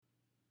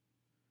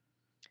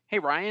Hey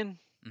Ryan,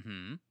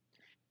 Hmm.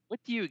 what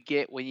do you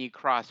get when you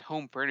cross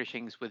home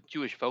furnishings with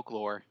Jewish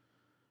folklore?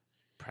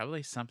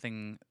 Probably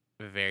something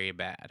very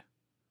bad.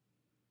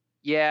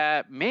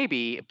 Yeah,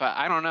 maybe, but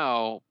I don't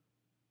know.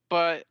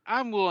 But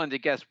I'm willing to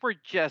guess we're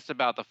just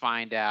about to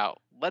find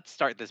out. Let's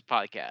start this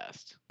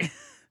podcast.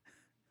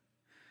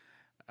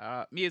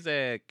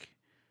 Music.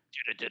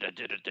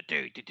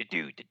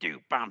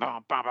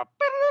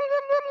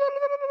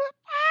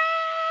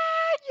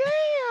 Ah,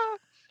 yeah!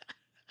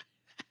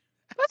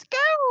 Let's go!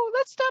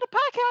 Let's start a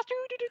podcast.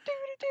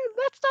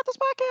 Let's start this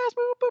podcast.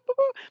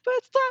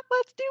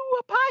 Let's do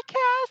a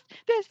podcast.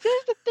 This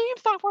is the theme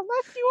song for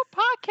Let's Do a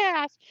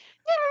Podcast.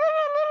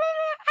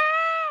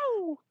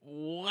 Ow!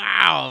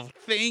 Wow.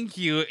 Thank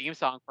you. Theme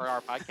song for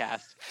our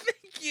podcast.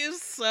 Thank you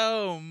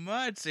so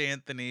much,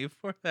 Anthony,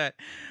 for that.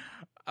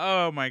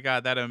 Oh my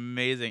God, that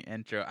amazing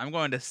intro. I'm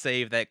going to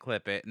save that,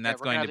 clip it, and Yeah,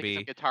 that's we're gonna going have to to get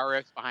some be. guitar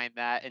riffs behind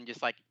that and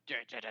just like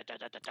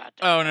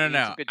Oh, we no, need some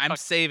no. good I'm chuck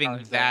saving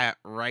guitars there. that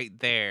right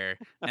there,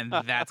 and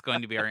that's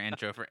going to be our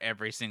intro for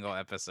every single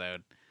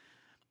episode.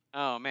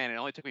 Oh man, it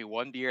only took me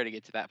one beer to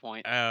get to that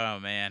point. Oh,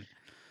 man.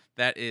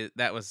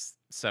 That was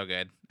so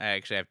good. I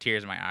actually have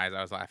tears in my eyes.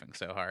 I was laughing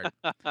so hard.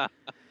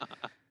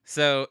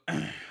 So,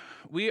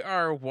 we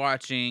are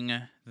watching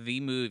the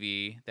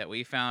movie that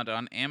we found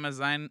on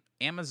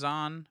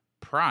Amazon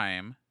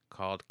Prime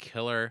called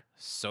Killer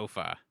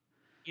Sofa.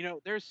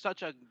 There's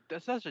such a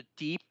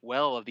deep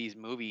well of these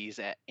movies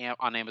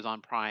on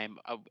Amazon Prime.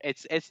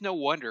 It's no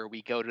wonder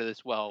we go to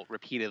this well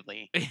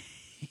repeatedly.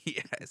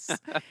 Yes. There's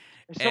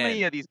so And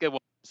many of these good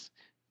ones.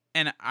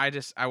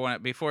 I want to,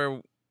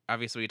 before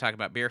obviously we talk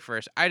about beer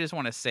first, I just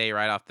want to say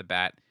right off the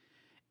bat,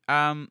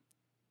 um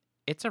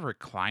it's a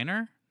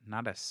recliner,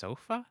 not a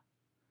sofa. You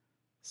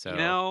So,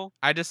 know,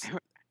 I just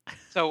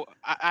So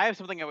I have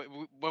something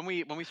when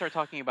we start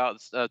talking about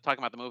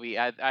the movie.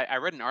 I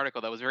read an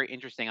article that was very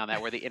interesting on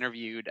that where they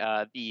interviewed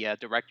the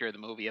director of the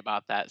movie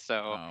about that. So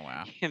oh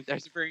wow.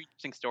 there's a very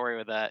interesting story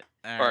with that.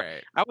 All Or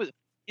right. I was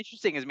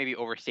interesting is maybe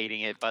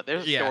overstating it, but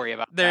there's a Yeah. story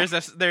about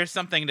that. There's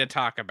something to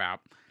talk about.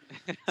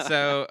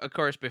 So, of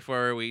course,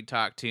 before we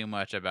talk too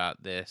much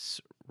about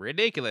this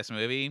ridiculous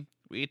movie,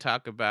 we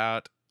talk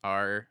about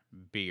our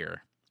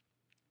beer.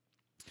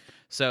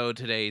 So,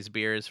 today's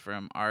beer is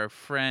from our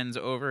friends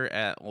over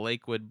at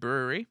Lakewood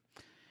Brewery.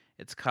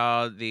 It's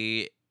called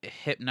the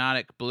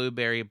Hypnotic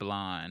Blueberry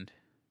Blonde.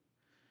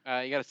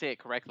 You got to say it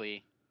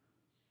correctly.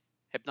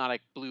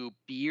 Hypnotic blue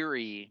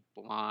beery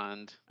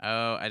blonde.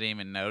 Oh, I didn't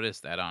even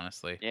notice that,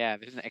 honestly. Yeah,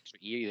 there's an extra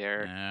e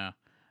there.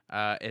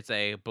 Yeah. It's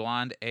a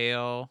blonde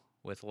ale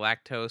with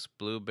lactose,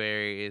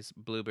 blueberries,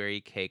 blueberry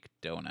cake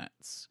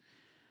donuts.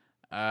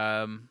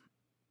 Um,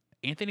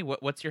 Anthony,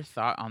 what's your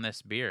thought on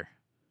this beer?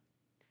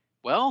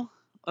 Well,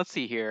 let's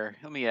see here.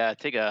 Let me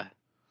take a.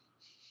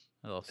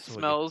 A little It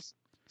swig.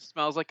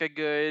 smells like a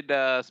good.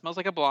 Smells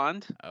like a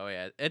blonde. Oh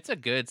yeah, it's a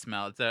good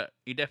smell.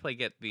 You definitely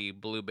get the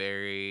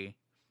blueberry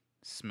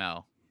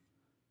smell.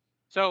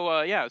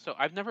 So yeah, so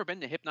I've never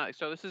been to Hypnotic.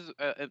 So is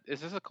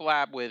this a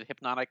collab with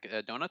Hypnotic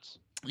Donuts?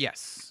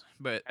 Yes,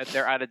 but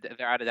They're out of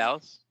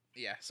Dallas.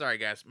 yeah, sorry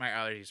guys, my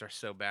allergies are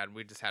so bad.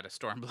 We just had a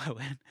storm blow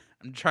in.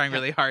 I'm trying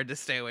really hard to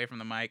stay away from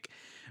the mic,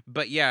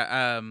 but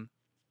yeah,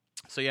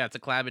 so yeah, it's a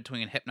collab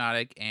between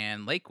Hypnotic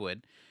and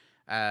Lakewood.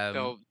 Um,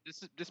 So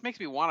this makes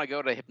me want to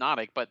go to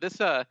Hypnotic, but this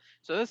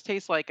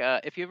tastes like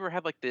if you ever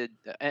had like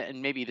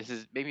and maybe this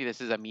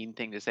is a mean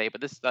thing to say,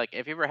 but this like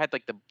if you ever had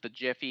like the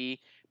Jiffy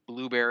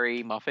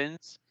blueberry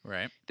muffins,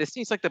 right? this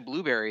tastes like the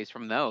blueberries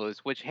from those.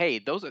 Which hey,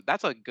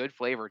 that's a good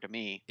flavor to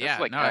me. That's Yeah,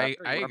 like no, I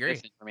very agree.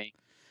 reminiscent for me.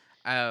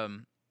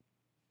 Um,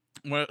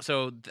 well,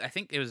 so I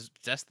think it was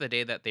just the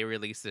day that they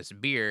released this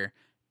beer.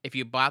 If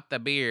you bought the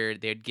beer,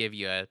 they'd give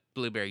you a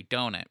blueberry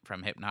donut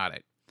from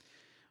Hypnotic.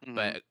 Hmm.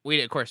 But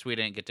of course we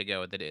didn't get to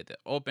go the day that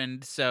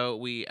opened, so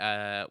we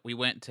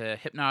went to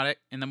Hypnotic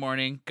in the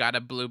morning, got a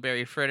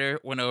blueberry fritter,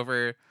 went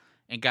over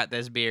and got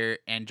this beer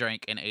and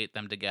drank and ate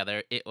them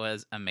together. It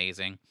was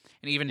amazing.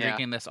 And even Yeah.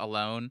 drinking this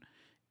alone,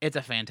 it's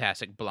a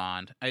fantastic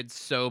blonde. It's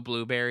so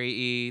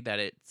blueberry-y that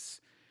it's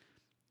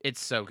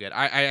so good.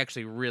 I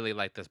actually really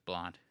like this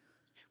blonde.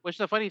 Which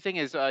the funny thing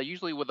is,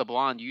 usually with the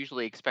blonde, you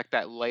usually expect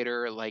that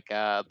lighter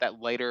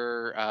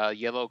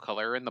yellow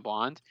color in the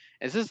blonde.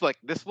 Is this like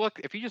this look?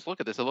 If you just look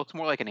at this, it looks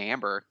more like an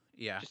amber,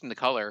 Yeah. just in the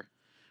color.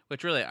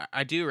 Which really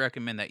I do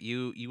recommend that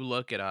you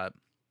look it up.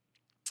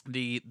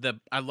 The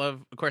I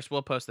love, of course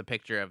we'll post the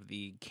picture of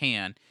the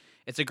can.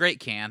 It's a great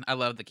can. I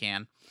love the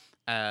can.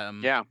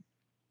 Um Yeah,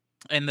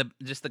 and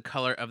the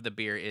color of the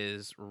beer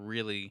is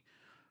really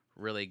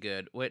really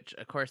good, which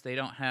of course they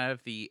don't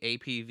have the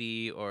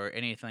APV or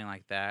anything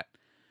like that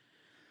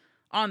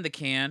on the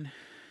can,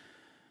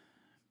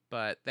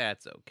 but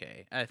that's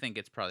okay. I think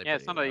it's probably yeah.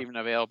 It's pretty not low. even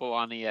available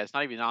on the. It's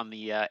not even on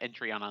the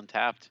entry on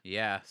Untapped.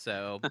 Yeah,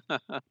 so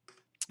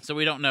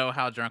we don't know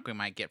how drunk we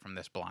might get from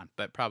this blonde,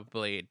 but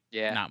probably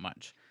Yeah, not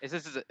much.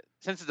 since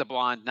it's a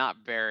blonde, not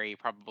very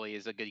probably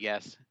is a good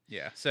guess,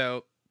 Yeah,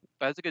 so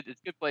but it's a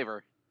good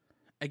flavor.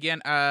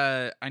 again,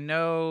 I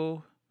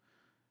know,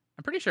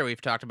 I'm pretty sure we've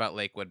talked about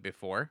Lakewood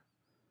before.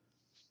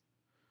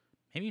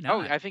 Maybe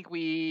Oh, not. I think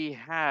we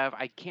have.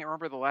 I can't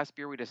remember the last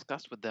beer we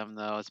discussed with them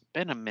though. It's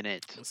been a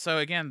minute. So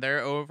again,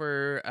 they're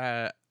over.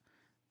 I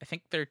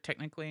think they're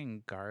technically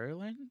in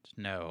Garland.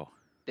 No.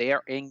 They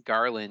are in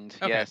Garland.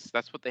 Okay. Yes,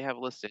 that's what they have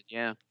listed.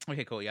 Yeah.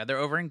 Okay. Cool. Yeah, they're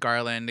over in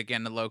Garland.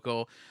 Again, the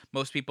local.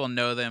 Most people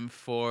know them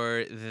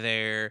for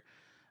their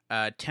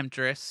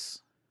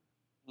Temptress.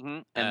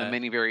 And the Uh,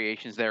 many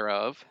variations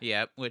thereof.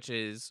 yeah, which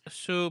is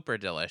super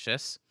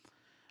delicious.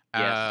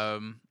 Yes.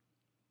 Um,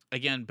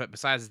 again, but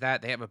besides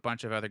that, they have a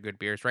bunch of other good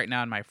beers right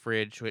now in my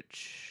fridge,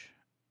 which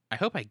I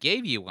hope I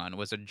gave you one.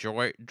 Was a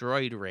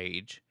Droid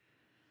Rage.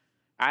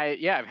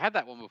 I've had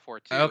that one before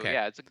too. Okay.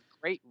 Yeah, it's a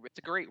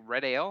great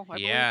red ale, I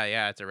believe.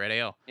 Yeah, it's a red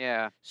ale.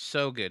 Yeah.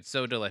 So good,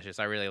 so delicious.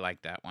 I really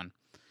like that one.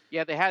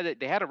 Yeah, they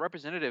had a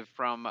representative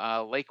from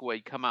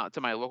Lakewood come out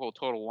to my local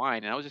Total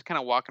Wine, and I was just kind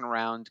of walking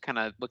around, kind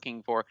of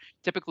looking for.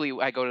 Typically,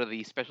 I go to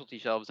the specialty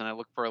shelves and I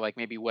look for like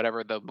maybe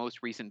whatever the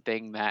most recent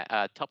thing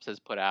that Tups has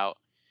put out,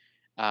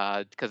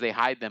 because they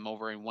hide them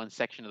over in one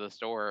section of the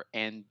store.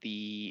 And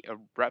the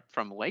rep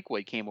from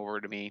Lakewood came over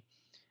to me.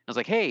 I was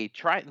like, "Hey,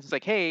 try." It's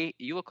like, "Hey,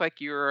 you look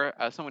like you're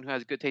someone who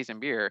has good taste in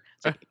beer."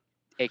 It's like,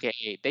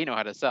 AKA, they know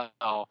how to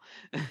sell.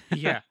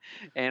 Yeah.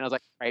 And I was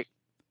like, "Right."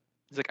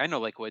 He's like, "I know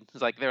Lakewood."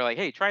 It's like they're like,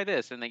 "Hey, try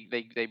this," and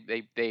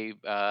they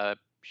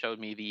showed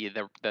me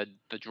the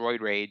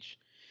Droid Rage,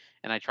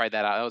 and I tried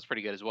that out. That was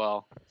pretty good as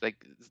well. It's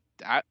like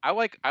I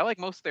like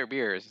most of their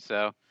beers.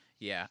 So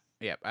Yeah.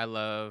 Yep. I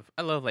love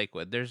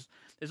Lakewood. There's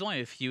only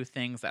a few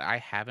things that I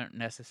haven't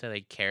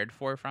necessarily cared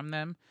for from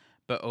them,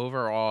 but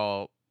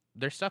overall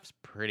their stuff's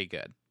pretty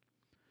good.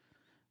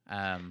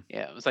 Um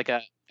yeah, it was like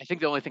a. I think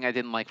the only thing I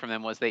didn't like from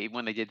them was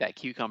when they did that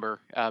cucumber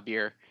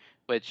beer,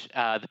 which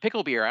the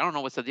pickle beer. I don't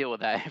know what's the deal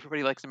with that.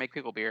 Everybody likes to make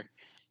pickle beer.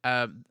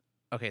 um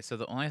okay, so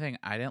the only thing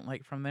I didn't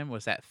like from them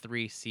was that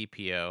 3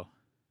 CPO.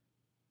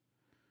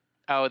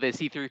 Oh, the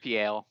C3P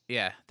ale.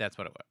 Yeah, that's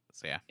what it was.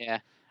 So, yeah. Yeah,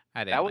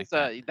 I didn't like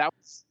that. that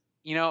was.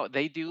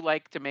 They do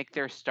like to make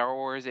their Star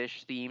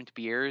Wars-ish themed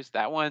beers.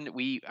 That one,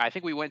 I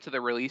think we went to the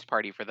release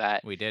party for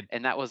that, We did.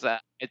 and that was I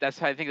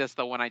think that's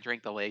the one I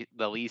drank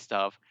the least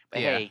of.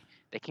 But Yeah, hey,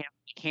 they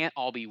can't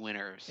all be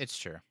winners. it's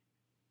true.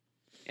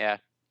 Yeah.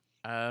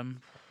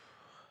 Um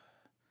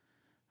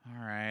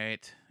all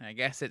right. I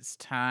guess it's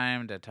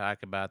time to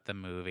talk about the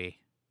movie.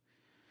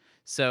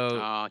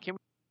 So, Can we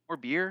more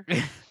beer?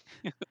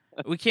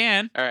 we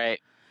can. All right,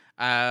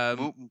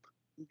 Um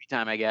movie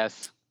time, I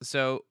guess.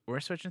 so we're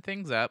switching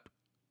things up.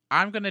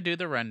 I'm going to do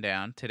the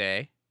rundown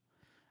today.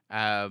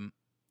 Um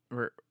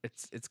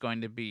it's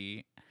going to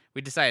be,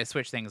 we decided to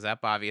switch things up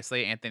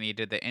obviously. Anthony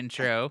did the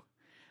intro.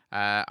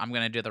 I'm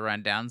going to do the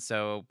rundown,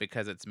 so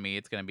because it's me,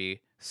 it's going to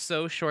be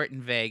so short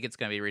and vague, it's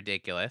going to be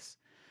ridiculous.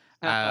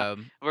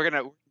 Um We're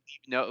gonna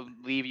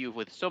leave you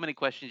with so many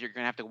questions. You're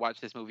gonna have to watch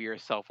this movie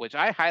yourself, which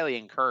I highly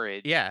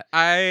encourage. Yeah,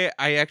 I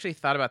actually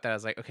thought about that. I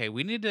was like, okay,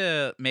 we need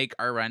to make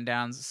our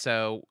rundowns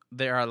so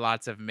there are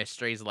lots of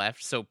mysteries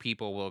left, so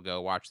people will go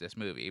watch this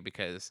movie,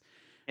 because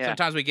Yeah.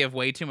 sometimes we give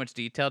way too much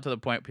detail to the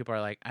point people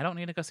are like, I don't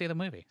need to go see the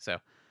movie. So, or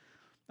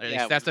at Yeah,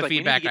 least that's it's the like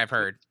we need to feedback get I've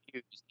heard.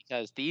 views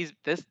because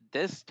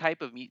this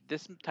type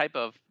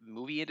of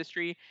movie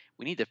industry,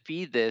 we need to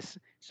feed this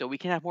so we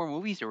can have more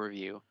movies to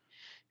review.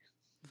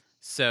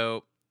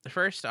 So,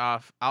 first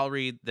off, I'll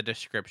read the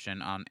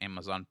description on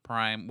Amazon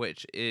Prime,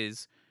 which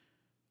is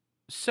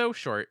so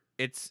short,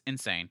 it's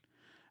insane.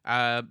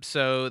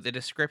 So the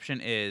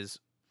description is,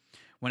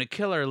 when a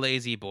killer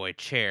lazy boy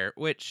chair,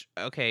 which,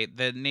 okay,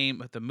 the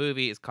name of the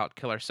movie is called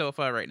Killer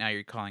Sofa. Right now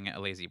you're calling it a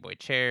lazy boy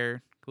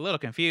chair. A little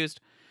confused.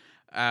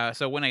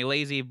 So when a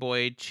lazy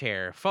boy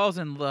chair falls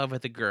in love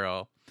with a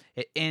girl,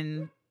 it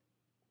in.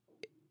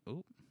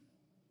 Ooh,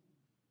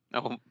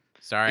 Oh,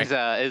 sorry.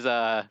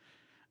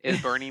 is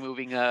Bernie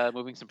moving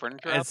some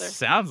furniture It out there?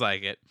 sounds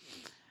like it.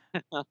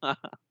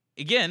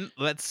 Again,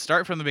 let's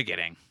start from the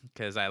beginning,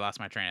 because I lost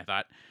my train of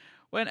thought.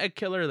 When a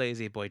killer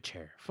lazy boy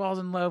chair falls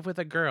in love with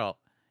a girl,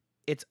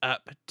 it's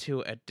up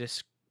to a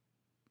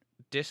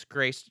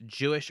disgraced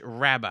Jewish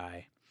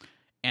rabbi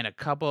and a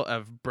couple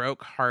of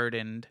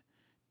broke-hearted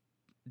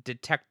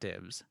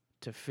detectives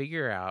to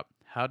figure out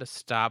how to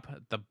stop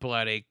the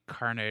bloody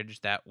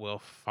carnage that will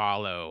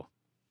follow.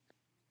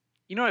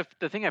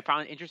 The thing I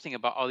found interesting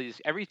about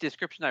every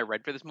description I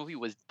read for this movie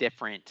was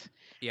different.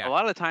 A Yeah.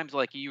 lot of the times,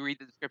 like you read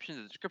the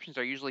descriptions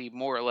are usually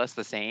more or less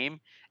the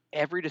same.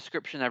 Every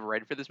description I've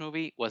read for this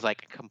movie was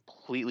like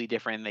completely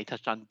different. And they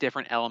touched on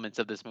different elements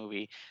of this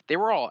movie. They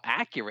were all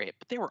accurate,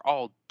 but they were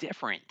all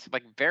different,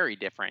 like very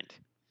different.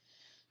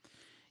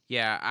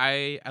 Yeah,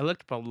 I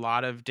looked up a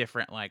lot of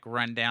different like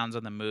rundowns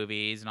on the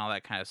movies and all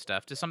that kind of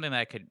stuff, just something that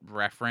I could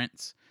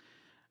reference.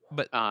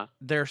 But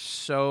there's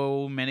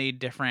so many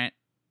different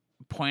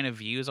point of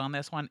views on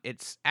this one.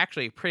 It's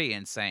actually pretty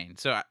insane.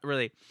 So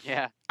really,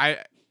 Yeah.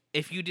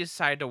 If you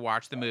decide to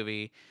watch the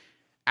movie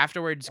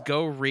afterwards,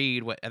 go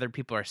read what other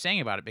people are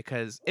saying about it,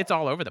 because it's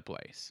all over the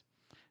place.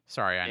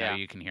 Sorry, I know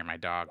you can hear my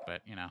dog,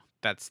 but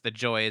that's the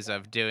joys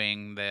of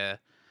doing the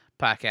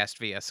podcast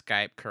via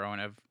Skype,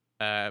 Corona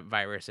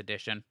virus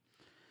edition.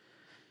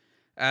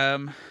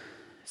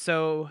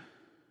 So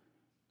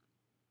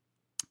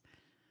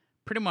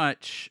pretty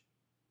much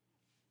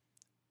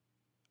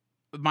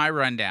my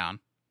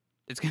rundown.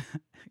 It's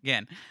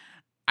again,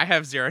 I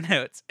have 0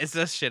 notes. It's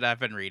just shit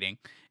I've been reading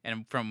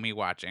and from me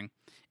watching.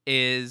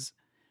 Is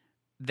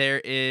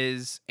there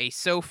is a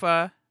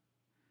sofa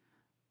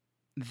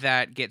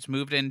that gets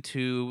moved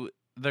into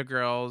the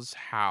girl's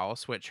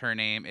house, which her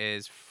name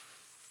is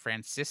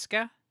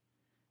Francisca.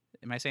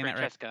 Am I saying that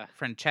right?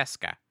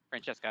 Francesca.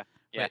 Francesca.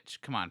 Yeah. Which,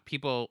 come on,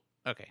 people.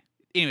 Okay.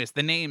 Anyways,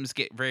 the names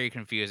get very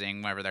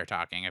confusing whenever they're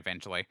talking.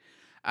 Eventually,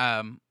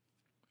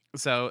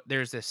 so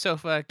there's this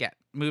sofa get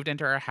moved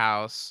into her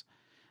house,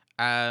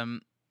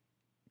 and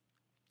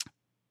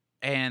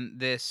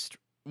this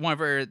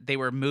whenever they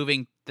were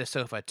moving the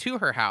sofa to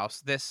her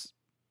house,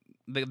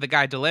 the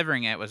guy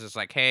delivering it was just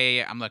like,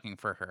 "Hey, I'm looking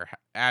for her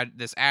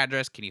this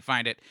address. Can you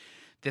find it?"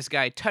 This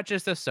guy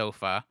touches the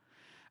sofa,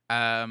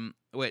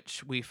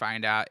 which we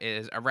find out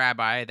is a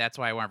rabbi. That's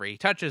why whenever he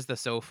touches the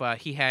sofa,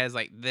 he has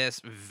like this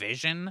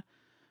vision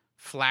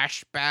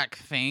flashback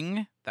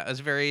thing that was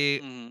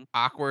very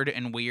awkward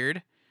and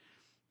weird.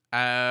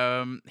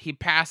 He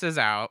passes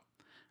out.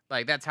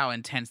 Like, that's how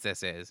intense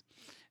this is.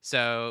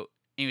 So,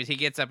 anyways, he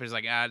gets up. He's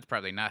like, it's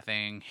probably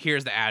nothing.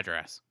 Here's the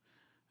address.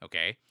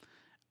 Okay.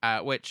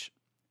 Which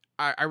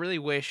I really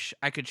wish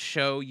I could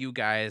show you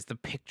guys the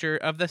picture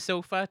of the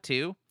sofa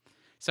too.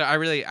 So I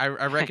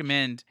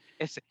recommend.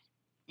 It's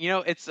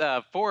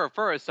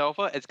for a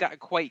sofa, it's got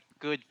quite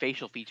good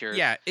facial features.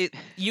 Yeah,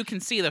 you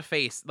can see the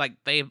face. Like,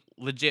 they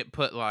legit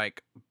put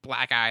like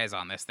black eyes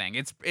on this thing.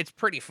 It's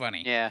pretty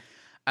funny. Yeah.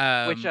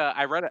 Which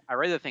I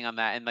read the thing on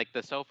that, and like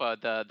the sofa,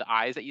 the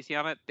eyes that you see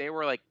on it, they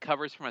were like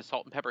covers from a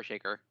salt and pepper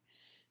shaker.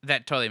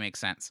 That totally makes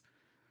sense.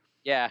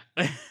 Yeah.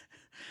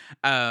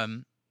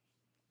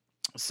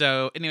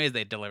 So, anyways,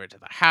 they deliver it to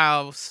the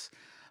house.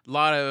 A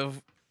lot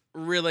of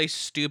really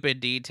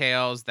stupid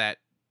details that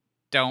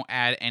don't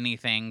add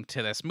anything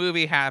to this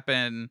movie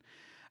happen.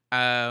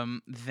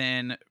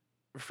 Then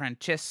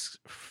Francesca.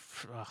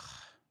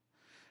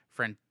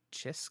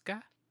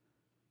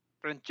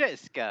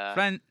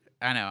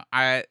 I know.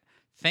 I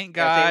thank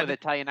God. Say with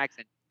Italian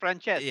accent.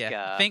 Francesca.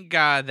 Yeah. Thank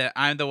God that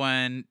I'm the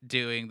one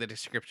doing the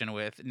description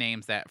with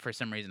names that for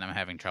some reason I'm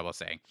having trouble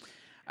saying.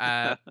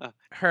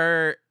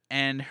 Her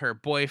and her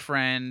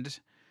boyfriend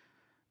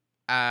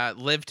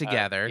live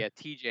together. Yeah,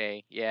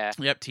 TJ. Yeah.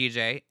 Yep,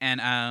 TJ.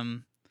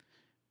 And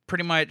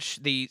pretty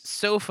much the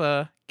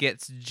sofa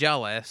gets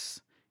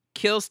jealous,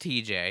 kills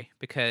TJ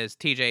because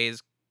TJ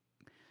is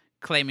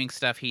claiming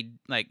stuff he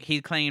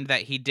claimed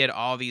that he did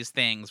all these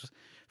things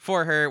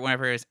for her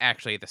whenever it was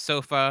actually the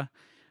sofa,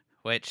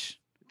 which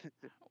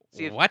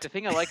See, what? The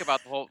thing I like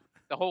about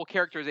the whole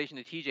characterization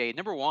of TJ,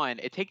 number one,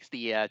 it takes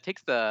the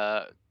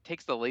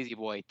lazy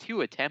boy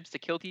 2 attempts to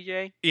kill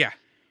TJ. Yeah.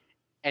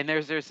 And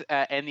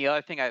and the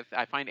other thing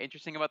I find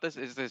interesting about this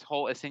is this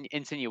whole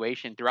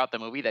insinuation throughout the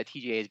movie that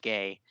TJ is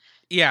gay.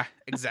 Yeah,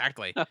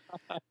 exactly. Well,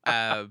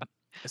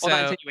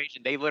 not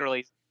insinuation. They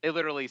literally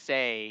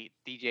say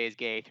DJ is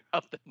gay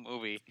throughout the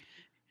movie.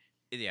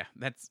 Yeah,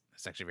 that's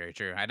actually very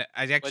true. I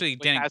actually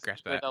didn't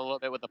grasp that. A little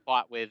bit with the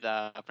plot with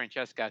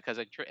Francesca, because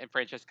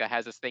Francesca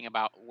has this thing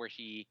about where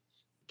she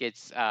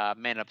gets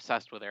men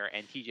obsessed with her,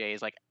 and TJ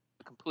is like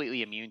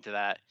completely immune to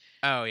that.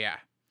 Oh yeah.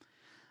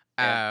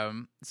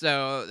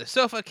 So the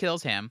sofa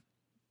kills him.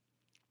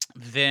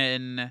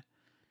 Then,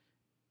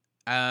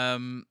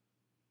 well,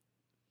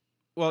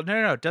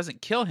 no, it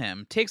doesn't kill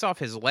him. Takes off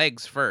his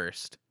legs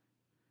first.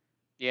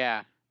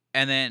 Yeah.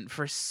 And then,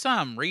 for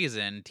some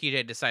reason,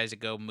 TJ decides to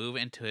go move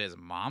into his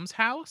mom's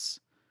house,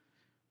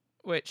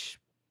 which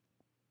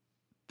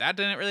that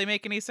didn't really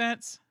make any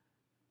sense.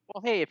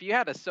 Well, hey, if you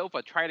had a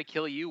sofa try to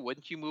kill you,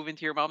 wouldn't you move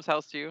into your mom's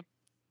house too?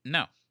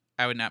 No,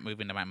 I would not move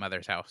into my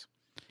mother's house.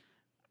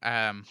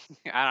 I don't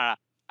know.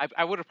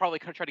 I would have probably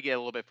tried to get a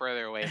little bit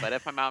further away, but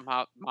if my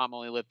mom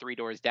only lived 3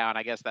 doors down,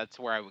 I guess that's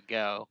where I would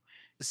go.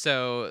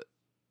 So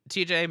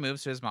TJ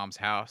moves to his mom's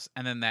house,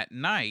 and then that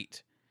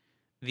night,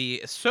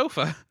 the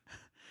sofa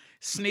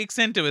sneaks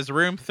into his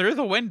room through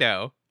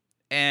the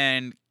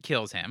and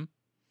kills him.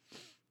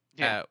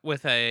 Yeah.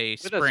 With a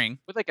spring.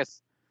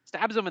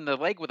 Stabs him in the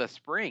leg with a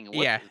spring.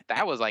 Yeah.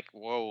 That was like,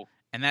 whoa.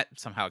 And that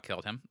somehow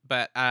killed him.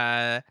 But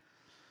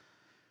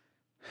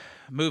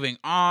moving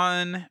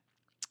on,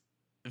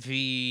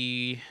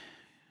 Francesca's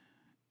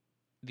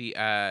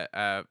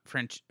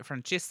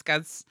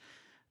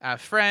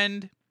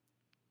friend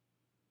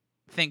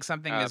thinks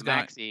something is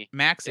going.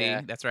 Maxie,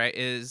 yeah. That's right.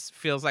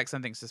 Feels like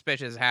something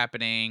suspicious is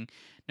happening.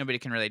 Nobody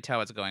can really tell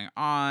what's going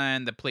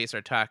on. The police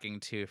are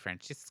talking to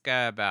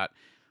Francesca about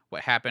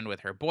what happened with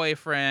her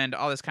boyfriend,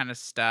 all this kind of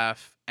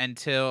stuff,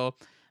 until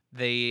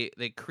the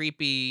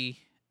creepy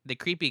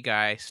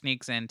guy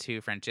sneaks into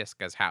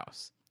Francesca's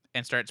house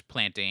and starts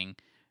planting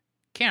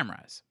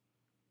cameras.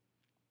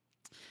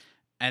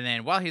 And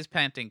then while he's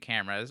planting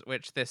cameras,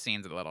 which this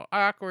scene's a little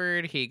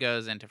awkward, he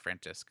goes into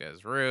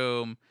Francesca's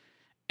room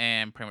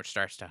and pretty much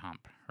starts to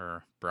hump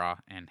her bra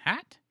and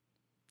hat.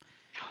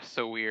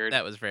 So weird.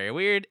 That was very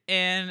weird.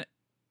 And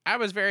I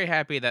was very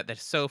happy that the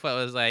sofa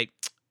was like,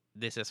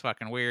 this is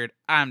fucking weird.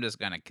 I'm just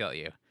going to kill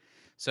you.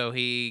 So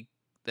he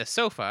the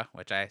sofa,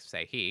 which I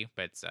say he,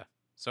 but it's a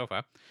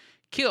sofa,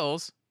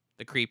 kills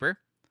the creeper.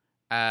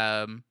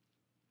 And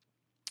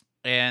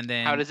How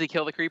then does he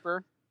kill the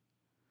creeper?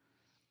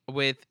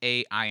 with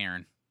a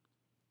iron.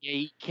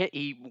 Yeah,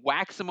 he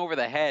whacks him over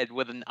the head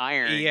with an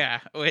iron. Yeah,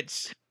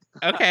 which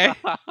okay.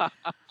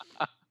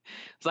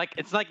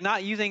 It's like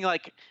not using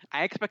like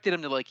I expected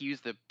him to like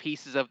use the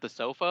pieces of the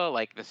sofa,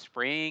 like the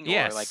spring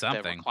Yeah, or like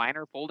something. the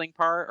recliner folding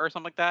part or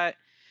something like that.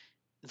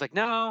 It's like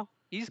no,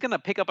 he's gonna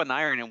pick up an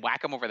iron and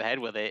whack him over the head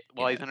with it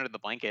while Yeah. he's under the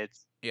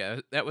blankets. Yeah,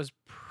 that was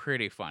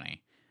pretty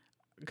funny.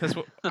 Because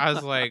I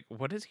was like,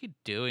 what is he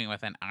doing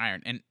with an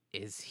iron? And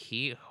is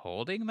he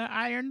holding the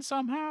iron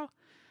somehow?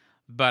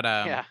 But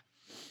Yeah,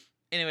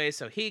 anyway,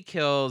 so he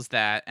kills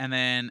that, and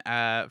then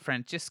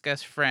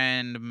Francesca's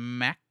friend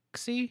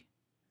Maxie,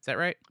 is that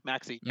right?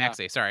 Maxie.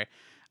 Maxie, sorry.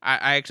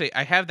 I actually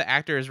I have the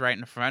actors right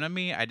in front of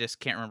me. I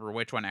just can't remember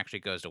which one actually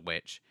goes to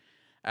which.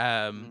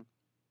 Mhm.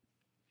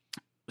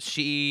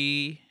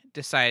 She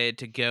decided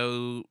to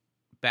go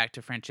back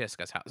to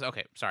Francesca's house.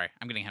 Okay, sorry,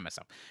 I'm getting ahead of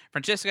myself.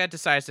 Francesca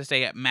decides to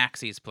stay at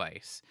Maxie's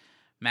place.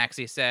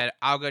 Maxie said,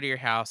 "I'll go to your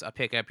house. I'll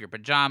pick up your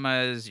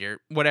pajamas,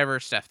 your whatever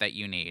stuff that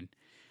you need."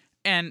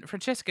 And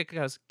Francesca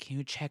goes, "Can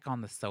you check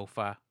on the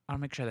sofa? I'll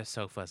make sure the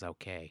sofa's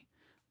okay."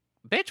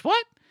 Bitch,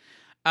 what?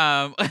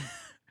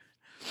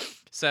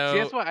 So See,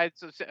 that's why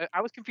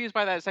I was confused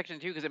by that section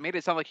too because it made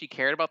it sound like she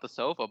cared about the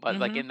sofa, but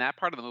like mhm. in that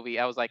part of the movie,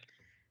 I was like,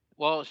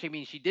 well, she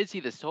did see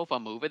the sofa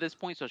move at this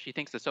point, so she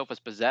thinks the sofa's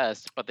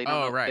possessed, but they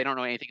Oh, right. don't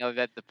know anything other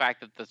than the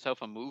fact that the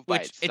sofa moved by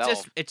Which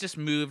itself. it just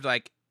moved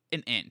like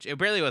an inch. It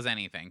barely was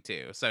anything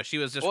too. So she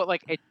was just Well,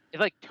 like it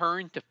like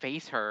turned to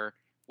face her,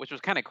 which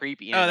was kind of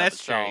creepy in oh, and of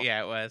that's true. itself.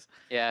 Yeah, it was.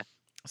 Yeah.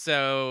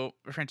 So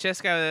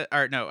Francesca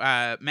or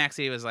no,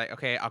 Maxie was like,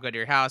 "Okay, I'll go to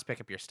your house, pick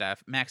up your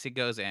stuff." Maxie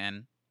goes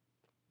in,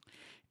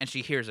 and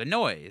she hears a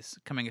noise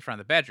coming from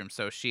the bedroom.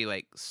 So she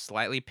like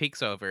slightly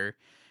peeks over,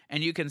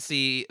 and you can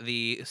see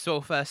the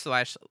sofa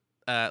slash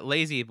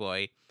lazy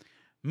boy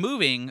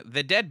moving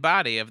the dead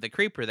body of the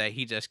creeper that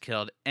he just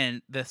killed,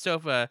 and the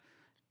sofa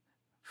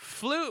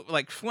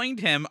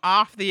flinged him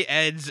off the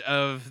edge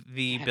of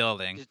the Yeah.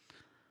 building.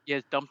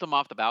 Just dumped him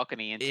off the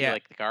balcony into Yeah.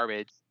 like the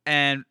garbage.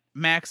 And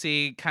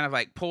Maxie kind of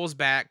like pulls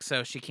back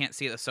so she can't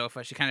see the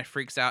sofa. She kind of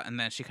freaks out, and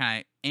then she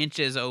kind of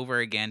inches over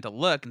again to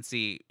look and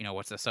see,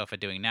 what's the sofa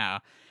doing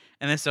now.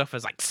 And the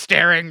sofa's like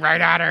staring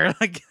right at her.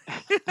 Like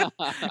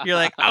you're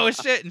like, oh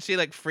shit. And she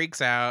like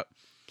freaks out.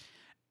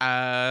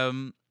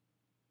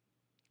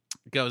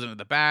 Goes into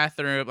the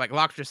bathroom, like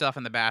locks herself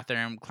in the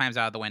bathroom, climbs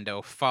out of the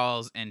window,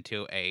 falls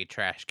into a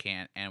trash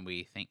can, and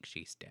we think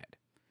she's dead.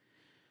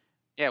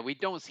 Yeah, we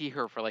don't see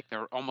her for like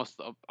almost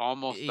the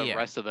Yeah.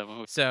 rest of the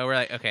movie. So we're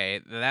like,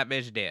 okay, that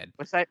bitch dead.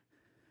 Which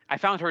I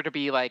found her to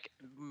be like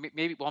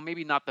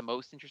maybe not the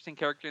most interesting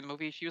character in the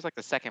movie. She was like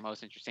the second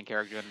most interesting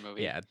character in the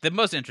movie. Yeah, the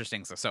most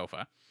interesting is the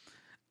sofa.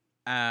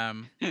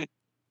 Then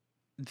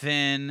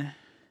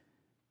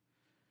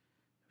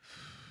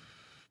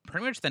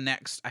pretty much the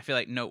next, I feel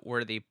like,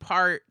 noteworthy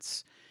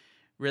parts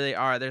really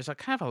are there's a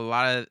kind of a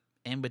lot of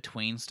in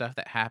between stuff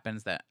that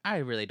happens that I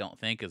really don't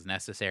think is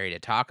necessary to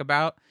talk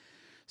about.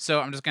 So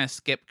I'm just gonna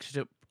skip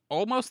to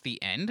almost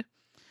the end.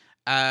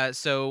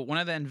 So one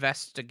of the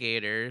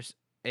investigators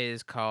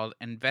is called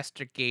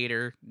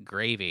Investigator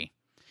Gravy.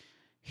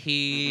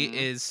 He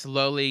is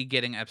slowly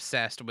getting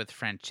obsessed with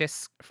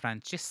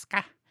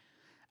Francesca,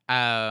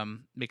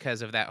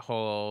 because of that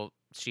whole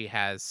she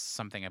has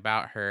something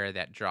about her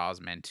that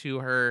draws men to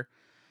her.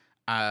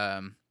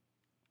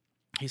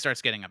 He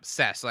starts getting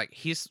obsessed. Like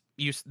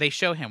they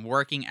show him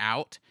working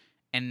out,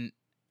 and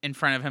in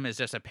front of him is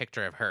just a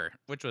picture of her,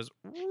 which was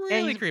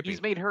really creepy.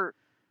 He's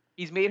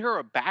made her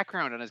a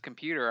background on his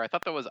computer. I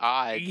thought that was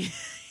odd.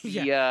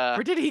 Yeah.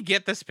 Where did he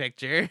get this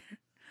picture?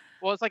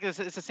 Well, it's like it's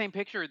the same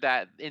picture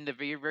that in the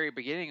very, very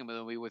beginning of the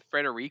movie with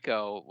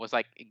Federico was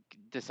like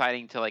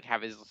deciding to like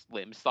have his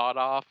limbs sawed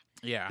off.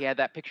 Yeah. He had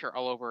that picture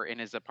all over in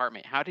his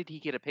apartment. How did he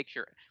get a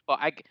picture? Well,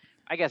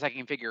 I guess I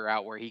can figure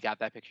out where he got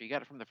that picture. He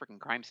got it from the freaking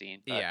crime scene.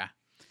 But. Yeah.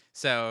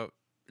 So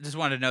just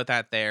wanted to note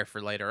that there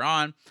for later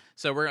on.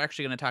 So we're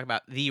actually going to talk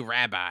about the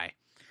rabbi.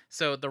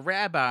 So the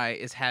rabbi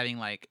is having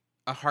like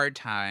a hard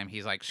time.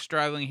 He's like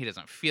struggling. He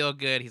doesn't feel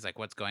good. He's like,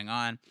 what's going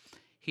on?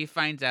 He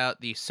finds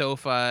out the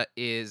sofa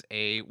is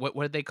a what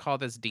did they call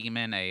this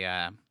demon?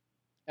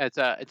 It's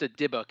a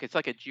Dybbuk. It's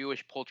like a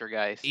Jewish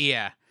poltergeist.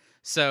 Yeah.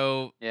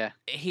 So yeah,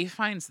 he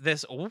finds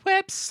this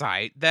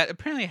website that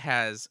apparently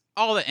has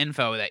all the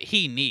info that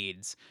he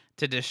needs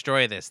to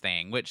destroy this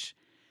thing, which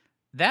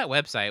that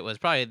website was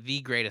probably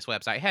the greatest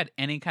website. It had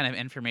any kind of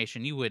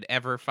information you would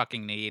ever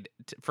fucking need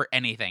for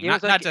anything. It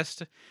was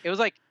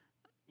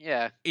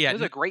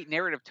a great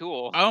narrative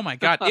tool. Oh my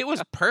God. It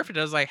was perfect.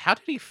 I was like, how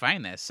did he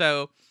find this?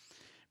 So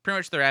pretty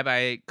much the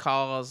rabbi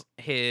calls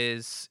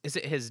is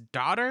it his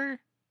daughter,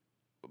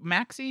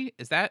 Maxie?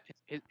 Is that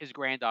his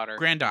granddaughter?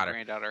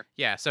 Granddaughter.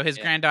 Yeah. So his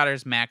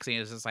granddaughter's Maxie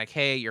is just like,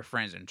 hey, your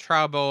friend's in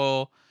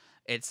trouble.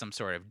 It's some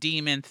sort of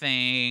demon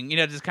thing.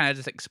 Just kind of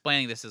just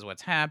explaining this is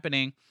what's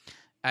happening.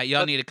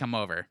 Y'all need to come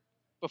over.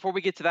 before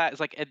we get to that, it's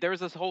like there was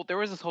this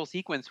whole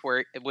sequence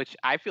where which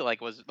I feel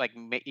like was like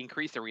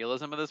increased the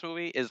realism of this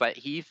movie is that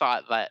he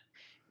thought that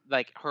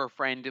like her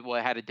friend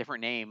had a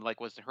different name, like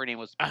was her name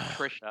was Ugh,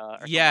 Patricia or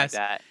something like yes,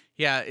 that.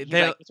 yeah, He's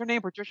they like, "What's her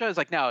name, Patricia?" It's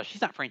like, "No,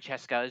 she's not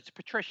Francesca. It's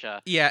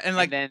Patricia." yeah, and And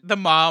like then the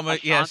mom,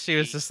 yeah, she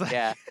was Ashanti, just like,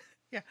 yeah,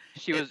 yeah,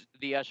 she it, was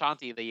the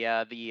Ashanti,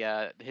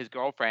 his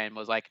girlfriend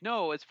was like,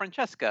 "No, it's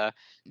Francesca."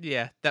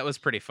 yeah, that was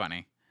pretty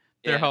funny.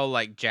 Their Yeah, whole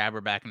like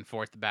jabber back and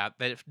forth about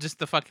that, just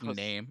the that fucking was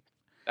name.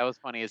 that was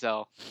funny as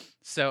hell.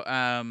 So,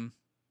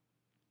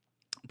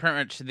 pretty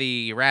much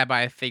the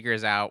rabbi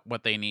figures out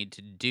what they need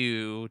to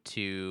do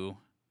to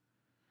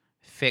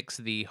fix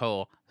the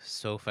whole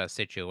sofa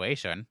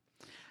situation.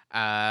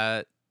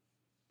 Uh,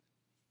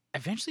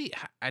 eventually,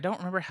 I don't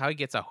remember how he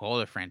gets a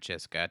hold of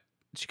Francesca.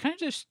 She kind of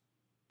just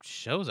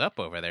shows up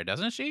over there,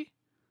 doesn't she?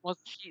 Well,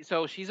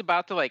 she's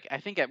about to like I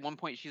think at one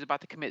point she's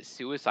about to commit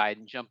suicide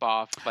and jump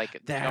That's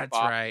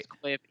off right. this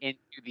cliff into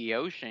the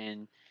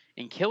ocean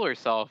and kill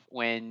herself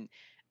when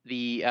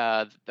the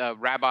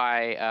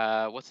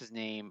rabbi what's his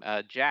name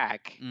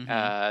Jack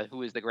Mm-hmm.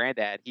 who is the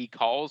granddad, he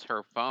calls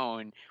her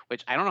phone,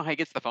 which I don't know how he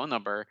gets the phone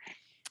number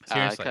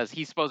Seriously. because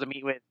he's supposed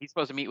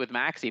to meet with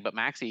Maxie, but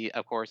Maxie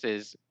of course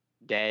is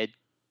dead,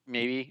 Y-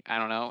 maybe, I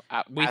don't know,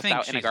 We passed think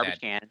out in a she's garbage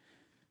dead. can.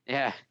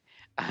 Yeah.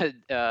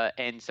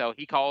 And so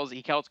he calls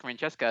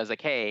Francesca. Is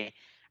like, "Hey,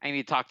 I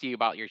need to talk to you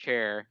about your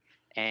chair."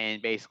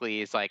 And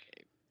basically, it's like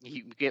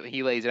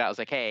he lays it out. It's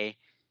like, "Hey,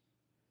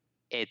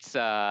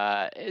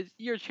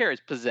 your chair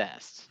is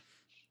possessed."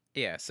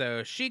 Yeah,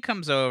 so she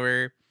comes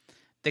over.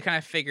 They kind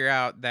of figure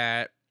out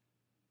that,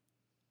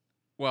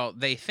 well,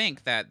 they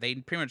think that they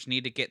pretty much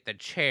need to get the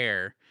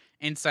chair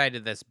inside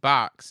of this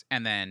box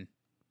and then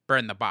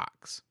burn the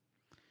box.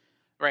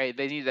 Right?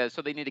 They need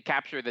to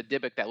capture the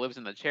Dybbuk that lives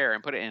in the chair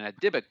and put it in a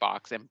Dybbuk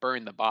box and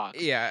burn the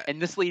box. Yeah.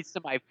 And this leads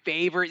to my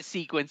favorite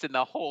sequence in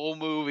the whole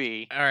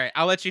movie. All right,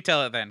 I'll let you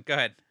tell it then. Go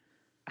ahead.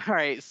 All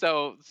right,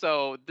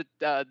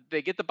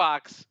 they get the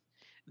box.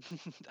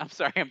 I'm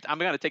sorry, I'm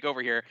gonna take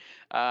over here.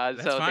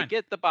 That's So they fine.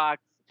 get the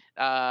box,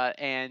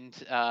 and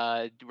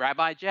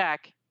Rabbi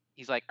Jack,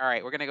 he's like, "All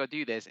right, we're gonna go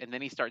do this," and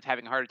then he starts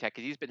having a heart attack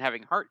because he's been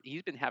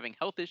having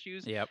health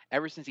issues Yep.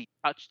 ever since he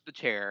touched the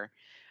chair.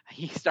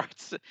 He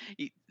starts.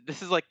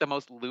 This is like the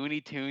most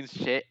Looney Tunes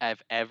shit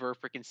I've ever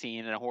freaking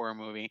seen in a horror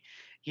movie.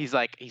 He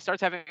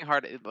starts having a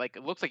heart like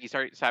it looks like he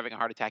starts having a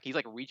heart attack. He's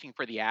like reaching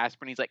for the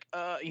aspirin.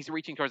 He's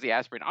reaching towards the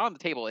aspirin. On the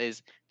table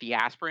is the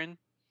aspirin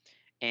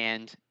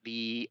and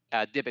the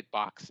Dybbuk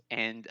box.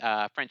 And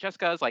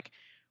Francesca's like,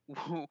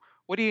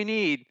 "What do you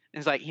need?"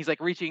 And he's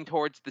like reaching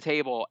towards the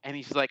table, and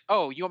he's like,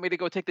 "Oh, you want me to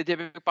go take the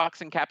Dybbuk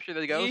box and capture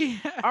the ghost?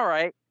 Yeah. All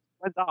right."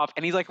 Runs off,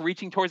 and he's like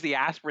reaching towards the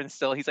aspirin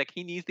still. He's like,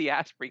 he needs the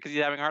aspirin because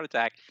he's having a heart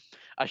attack.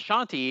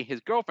 Ashanti,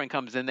 his girlfriend,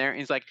 comes in there and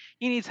he's like,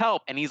 he needs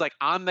help, and he's like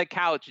on the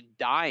couch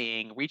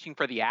dying, reaching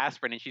for the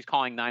aspirin, and she's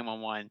calling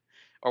 911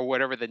 or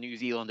whatever the New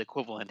Zealand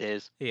equivalent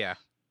is. Yeah.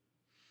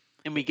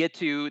 And we get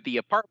to the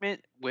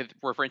apartment with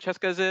where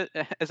Francesca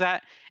is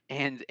at,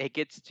 and it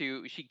gets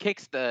to she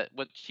kicks the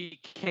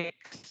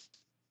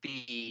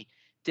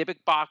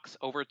Dybbuk box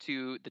over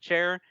to the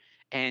chair,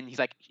 and she's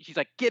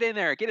like, "Get in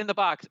there, get in the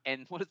box."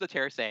 And what does the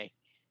chair say?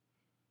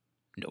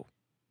 No.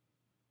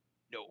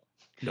 No.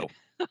 No.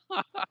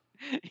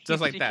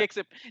 Just like She that. kicks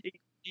it,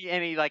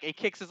 and he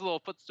kicks his little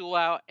footstool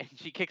out, and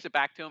she kicks it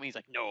back to him. He's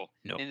like, "No."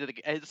 No.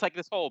 It's like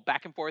this whole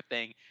back and forth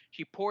thing.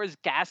 She pours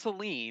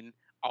gasoline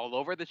all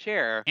over the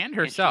chair, And and she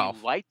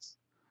herself. lights.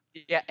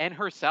 Yeah, and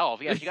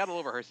herself. Yeah, she got all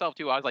over herself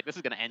too. I was like, "This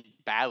is gonna end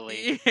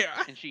badly."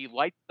 Yeah. And she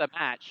lights the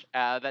match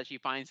that she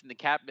finds in the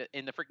cabinet,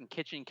 in the freaking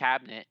kitchen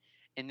cabinet,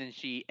 and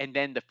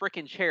then the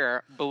freaking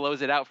chair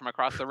blows it out from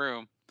across the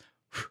room.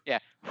 Yeah.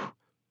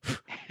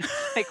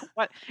 It's like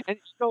what? And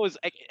she goes,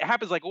 like, it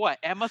happens like what?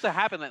 It must have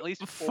happened at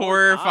least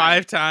 4 or 5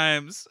 4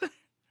 times. times.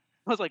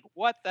 I was like,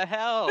 what the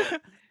hell?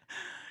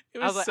 It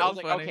was I so was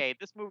like, funny. okay,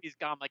 this movie's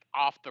gone like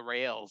off the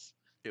rails.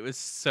 It was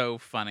so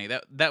funny.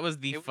 That was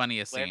the It was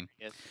funniest scene.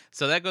 hilarious.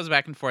 So that goes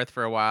back and forth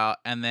for a while,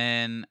 and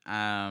then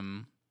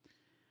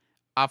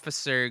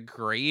Officer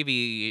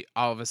Gravy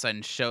all of a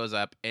sudden shows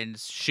up and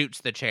shoots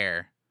the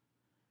chair.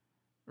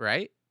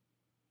 Right?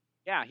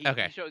 Yeah, he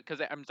Okay. showed because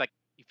I'm just like,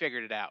 he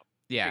figured it out.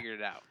 He Yeah. figured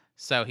it out.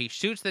 So he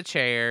shoots the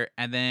chair,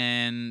 and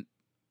then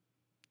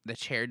the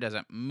chair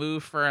doesn't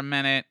move for a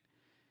minute.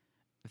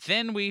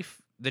 Then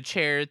the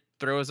chair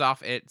throws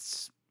off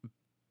its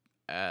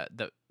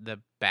the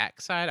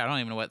backside. I don't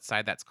even know what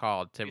side that's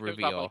called to It throws off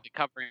reveal like the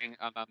covering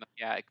on the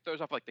yeah, it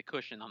throws off like the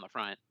cushion on the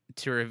front.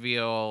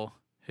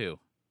 who.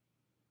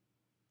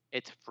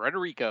 It's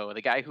Frederico,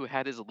 the guy who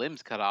had his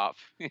limbs cut off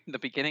in the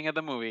beginning of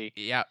the movie.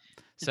 Yep.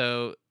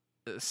 So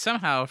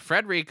somehow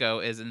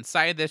Frederico is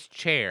inside this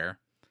chair,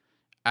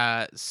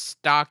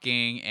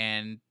 stalking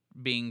and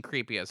being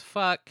creepy as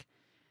fuck,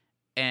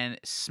 and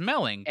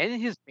smelling.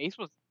 And his face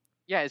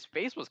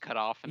was cut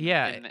off.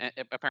 Yeah.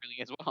 Apparently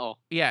as well.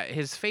 Yeah,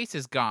 his face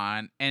is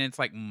gone, and it's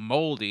like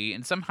moldy,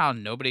 and somehow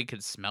nobody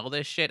could smell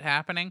this shit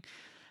happening.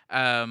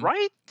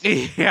 Right?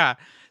 Yeah.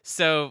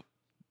 So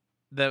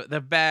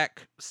the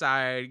back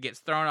side gets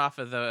thrown off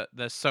of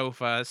the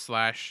sofa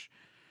slash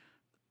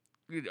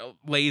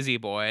lazy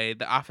boy.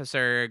 The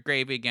officer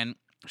Gravy again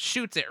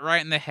shoots it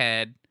right in the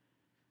head,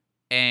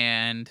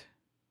 and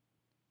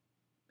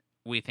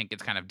we think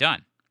it's kind of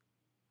done.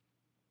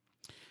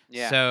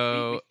 Yeah.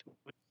 So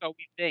So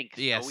we think.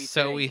 yes,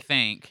 So we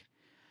think.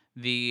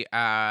 The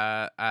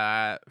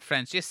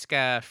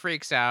Francisca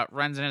freaks out,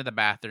 runs into the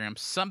bathroom.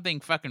 Something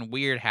fucking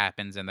weird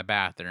happens in the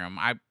bathroom.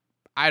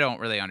 I don't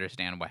really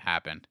understand what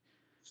happened.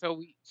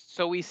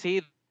 So we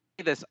see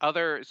this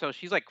other. So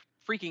she's like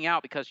freaking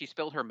out because she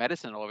spilled her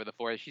medicine all over the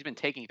floor that she's been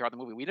taking throughout the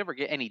movie. We never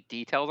get any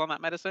details on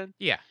that medicine.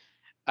 Yeah.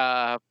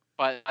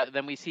 But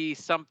then we see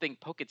something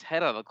poke its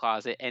head out of the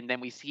closet, and then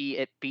we see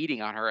it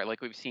feeding on her, like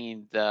we've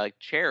seen the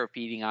chair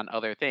feeding on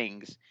other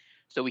things.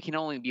 So we can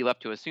only be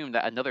left to assume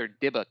that another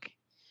Dybbuk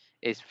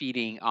is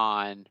feeding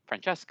on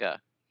Francesca,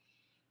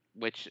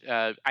 which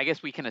I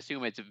guess we can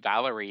assume it's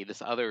Valerie,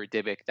 this other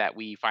Dybbuk that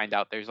we find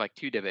out there's like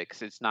two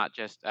Dybbuks. It's not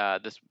just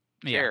this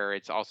chair;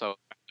 it's also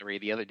Valerie,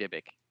 the other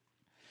Dybbuk.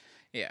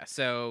 Yeah.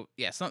 So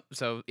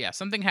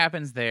something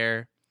happens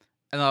there.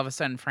 And all of a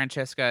sudden,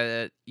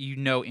 Francesca,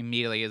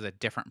 immediately is a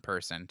different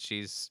person.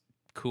 She's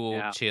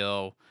cool,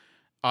 chill,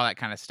 all that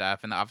kind of stuff.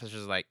 And the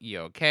officer's like, "You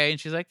okay?" And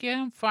she's like,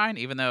 "Yeah, I'm fine."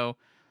 Even though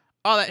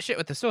all that shit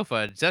with the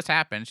sofa just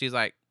happened, she's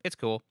like, "It's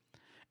cool."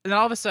 And then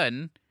all of a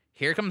sudden,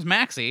 here comes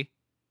Maxie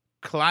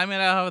climbing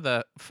out of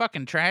the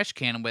fucking trash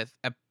can with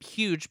a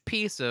huge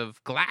piece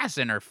of glass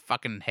in her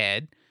fucking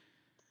head.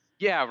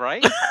 Yeah,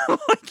 right?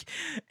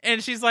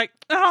 And she's like,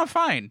 "Oh, I'm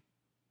fine."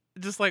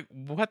 Just like,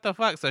 what the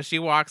fuck? So she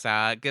walks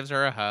out, gives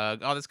her a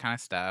hug, all this kind of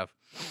stuff.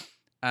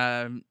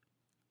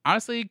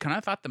 Honestly, kind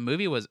of thought the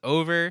movie was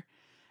over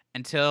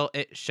until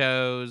it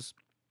shows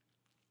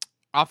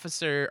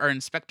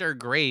Inspector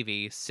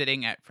Gravy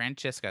sitting at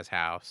Francesca's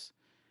house.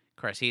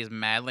 Of course, he's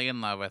madly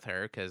in love with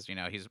her because,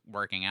 he's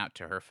working out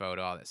to her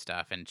photo, all that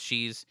stuff. And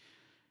she's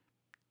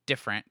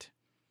different.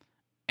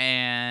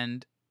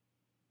 And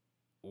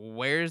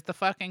where's the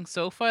fucking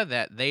sofa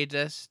that they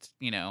just,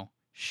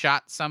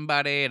 shot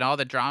somebody and all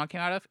the drama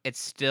came out of?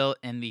 It's still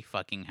in the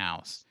fucking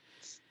house.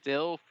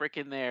 Still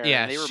freaking there.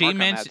 Yeah, she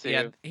mentioned.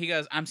 Yeah, he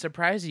goes, "I'm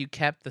surprised you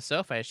kept the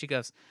sofa." She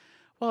goes,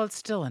 "Well, it's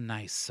still a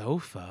nice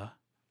sofa,"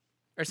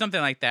 or something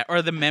like that,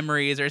 or the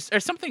memories, or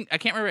something. I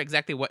can't remember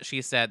exactly what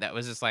she said. That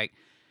was just like,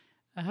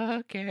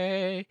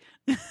 okay.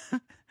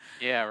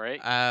 Yeah,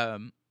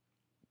 right.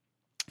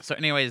 So,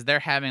 anyways, they're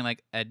having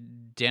like a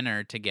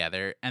dinner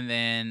together, and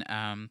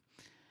then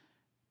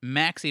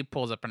Maxie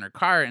pulls up in her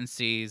car and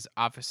sees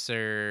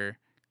Officer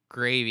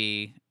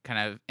Gravy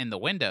kind of in the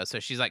window. So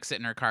she's like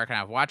sitting in her car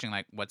kind of watching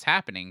like what's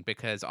happening,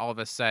 because all of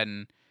a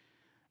sudden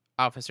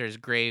Officer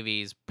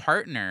Gravy's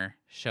partner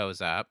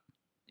shows up.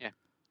 Yeah.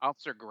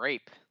 Officer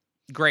Grape,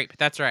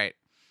 that's right.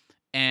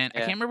 And I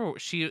can't remember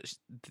what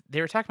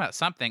they were talking about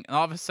something, and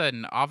all of a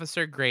sudden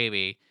Officer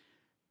Gravy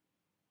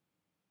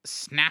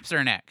snaps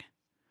her neck.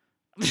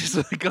 Just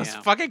like goes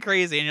fucking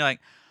crazy, and you're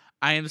like,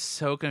 I am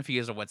so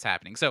confused of what's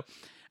happening. So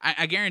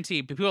I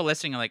guarantee people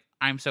listening are like,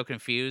 I'm so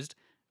confused.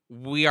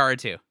 We are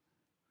too.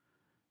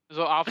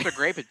 So Officer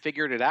Grape had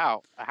figured it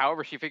out.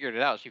 However she figured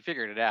it out,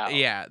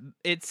 Yeah,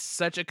 it's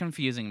such a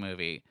confusing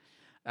movie.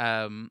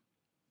 So,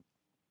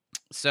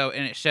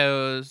 and it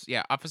shows,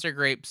 Officer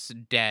Grape's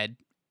dead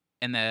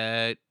in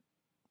the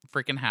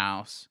freaking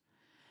house.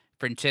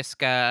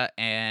 Francesca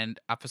and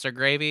Officer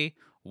Gravy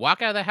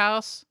walk out of the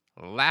house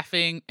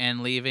laughing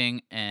and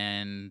leaving,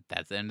 and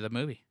that's the end of the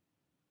movie.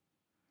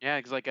 Yeah,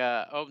 it's like,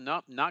 oh,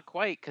 no, not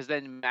quite, because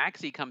then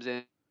Maxie comes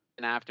in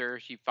after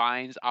she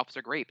finds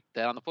Officer Grape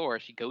dead on the floor.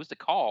 She goes to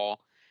call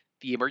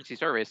the emergency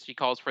service. She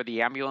calls for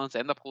the ambulance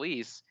and the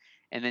police,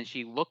 and then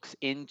she looks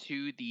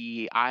into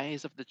the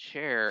eyes of the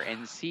chair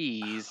and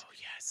sees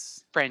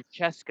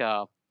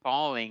Francesca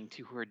falling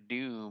to her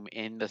doom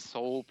in the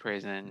soul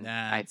prison.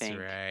 I think.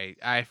 That's right.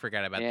 I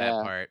forgot about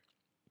that part.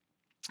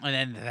 And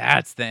then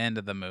that's the end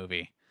of the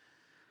movie.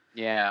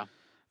 Yeah.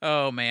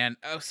 Oh, man.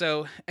 Oh,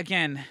 so,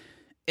 again,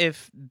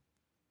 if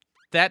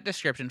that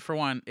description, for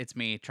one, it's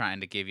me trying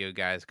to give you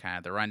guys kind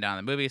of the rundown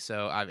of the movie,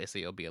 so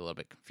obviously it'll be a little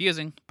bit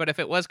confusing. But if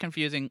it was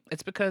confusing,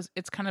 it's because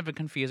it's kind of a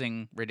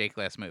confusing,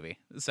 ridiculous movie.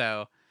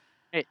 So,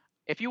 hey,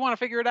 if you want to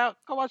figure it out,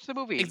 go watch the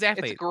movie.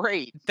 Exactly. It's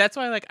great. That's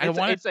why,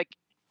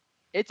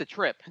 it's a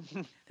trip.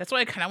 That's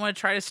why I kind of want to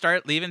try to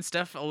start leaving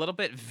stuff a little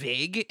bit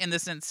vague in the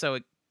sense, so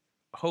it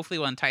hopefully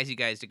will entice you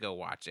guys to go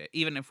watch it,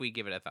 even if we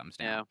give it a thumbs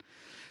down. Yeah.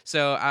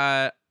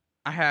 So,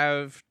 I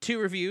have 2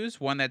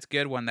 reviews, one that's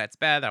good, one that's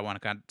bad, that I want to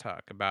kind of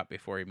talk about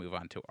before we move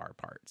on to our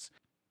parts.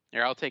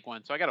 Here, I'll take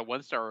one. So I got a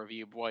 1-star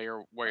review while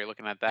you're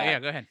looking at that. Oh, yeah,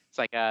 go ahead. It's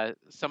like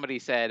somebody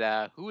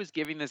said, who is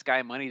giving this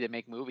guy money to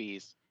make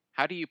movies?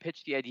 How do you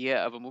pitch the idea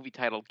of a movie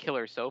titled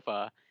Killer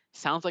Sofa?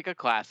 Sounds like a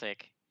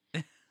classic.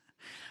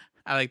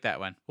 I like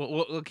that one.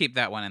 We'll keep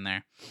that one in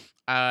there.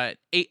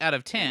 8 out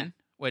of 10. Yeah.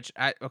 Which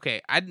I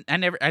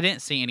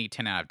didn't see any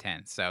 10 out of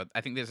 10, so I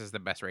think this is the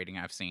best rating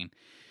I've seen.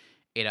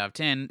 8 out of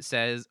 10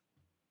 says,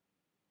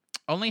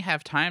 only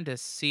have time to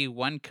see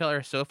one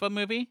Killer Sofa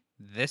movie?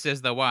 this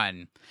is the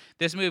one.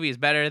 This movie is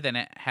better than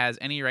it has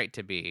any right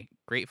to be.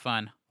 Great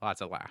fun,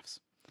 lots of laughs.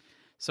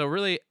 So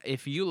really,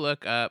 if you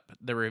look up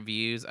the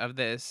reviews of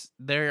this,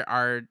 there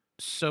are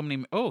so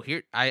many. Oh,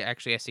 here I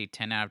see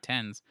 10 out of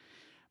 10s,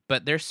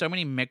 but there's so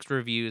many mixed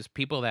reviews.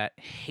 People that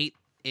hate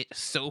it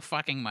so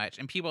fucking much,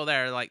 and people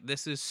that are like,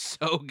 "This is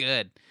so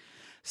good."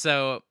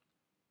 So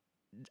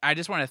I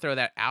just want to throw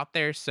that out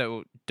there.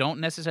 So don't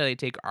necessarily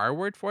take our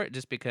word for it.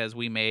 Just because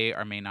we may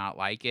or may not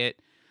like it,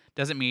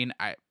 doesn't mean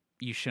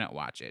you shouldn't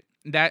watch it.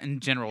 That in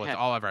general with Yeah.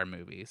 all of our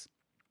movies.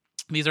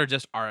 These are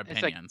just our It's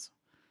like- opinions.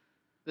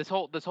 the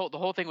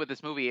whole thing with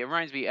this movie, it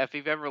reminds me, if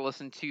you've ever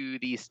listened to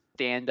the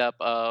stand up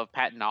of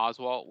Patton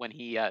Oswalt when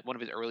he one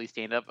of his early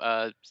stand up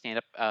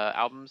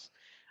albums,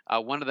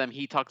 one of them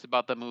he talks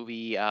about the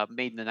movie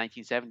made in the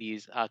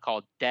 1970s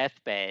called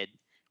Deathbed,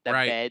 the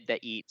Right. bed that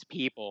eats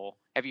people.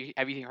 Have you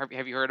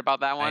heard about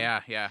that one?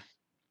 Yeah.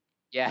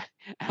 Yeah.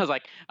 I was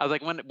like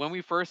when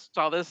we first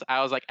saw this,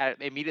 I was like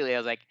immediately I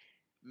was like,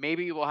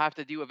 maybe we'll have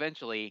to do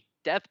eventually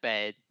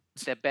Deathbed,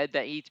 the bed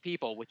that eats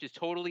people, which is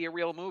totally a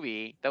real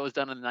movie that was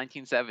done in the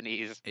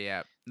 1970s.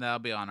 Yeah, that'll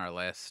be on our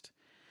list.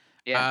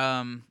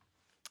 Yeah.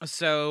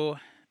 So,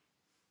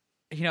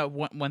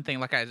 one thing,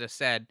 like I just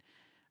said,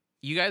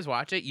 you guys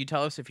watch it. You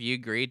tell us if you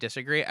agree,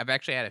 disagree. I've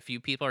actually had a few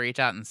people reach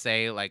out and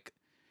say like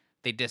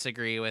they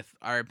disagree with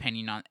our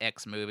opinion on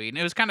X movie, and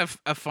it was kind of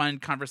a fun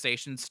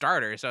conversation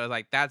starter. So I was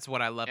like, that's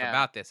what I love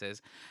about this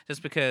is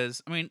just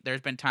because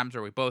there's been times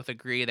where we both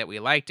agree that we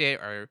liked it,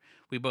 or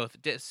we both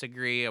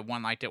disagree.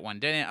 One liked it, one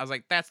didn't. I was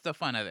like, that's the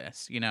fun of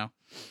this, Yeah,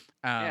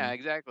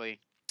 exactly.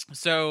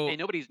 So Hey,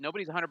 nobody's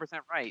 100%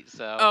 right.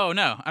 So oh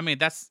no,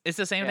 it's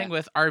the same thing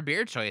with our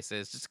beer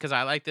choices. Just because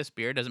I like this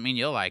beer doesn't mean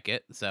you'll like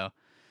it. So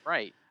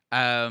right.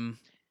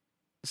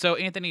 So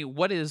Anthony,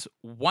 what is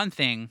one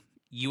thing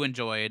you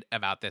enjoyed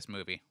about this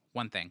movie?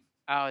 One thing.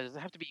 Oh, does it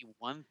have to be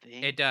one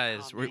thing? It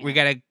does. Oh, we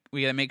gotta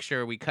make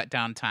sure we cut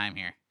down time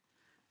here.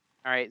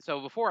 All right.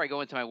 So before I go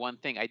into my one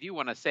thing, I do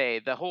want to say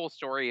the whole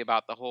story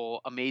about the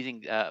whole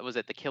amazing was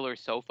it the killer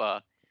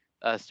sofa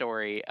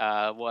story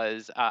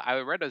was I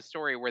read a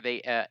story where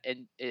they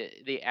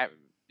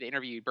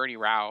interviewed Bernie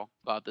Rao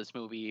about this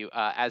movie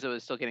as it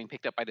was still getting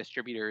picked up by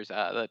distributors,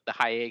 the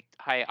high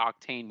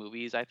octane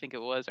movies, I think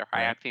it was, or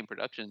high octane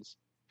productions.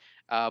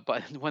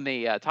 But when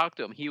they talked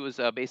to him, he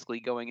was basically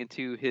going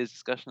into his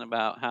discussion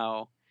about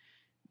how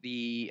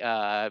the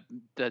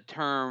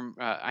term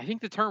I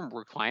think the term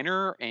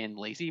recliner and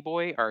lazy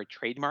boy are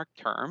trademark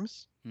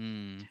terms.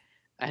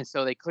 And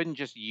so they couldn't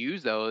just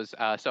use those.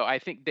 So I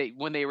think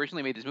when they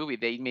originally made this movie,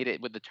 they made it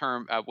with the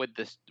term with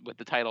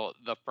the title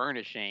 "The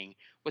Furnishing,"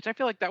 which I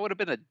feel like that would have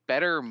been a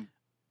better.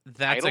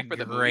 That's title a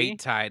for great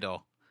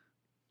title,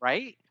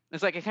 right?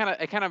 It's like it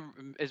kind of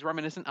is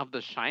reminiscent of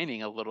The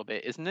Shining a little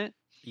bit, isn't it?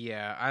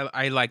 Yeah,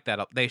 I like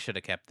that. They should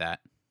have kept that.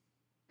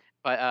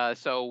 But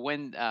so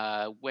when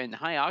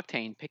High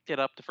Octane picked it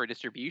up for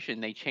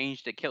distribution, they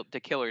changed it to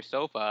Killer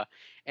Sofa,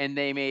 and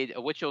they made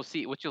what you'll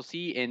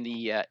see in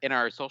the in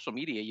our social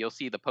media. You'll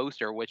see the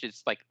poster, which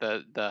is like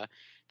the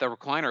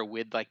recliner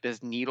with like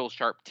this needle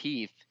sharp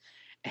teeth,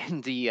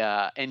 and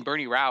and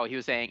Bernie Rao, he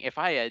was saying if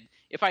I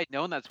had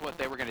known that's what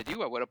they were gonna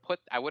do, I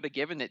would have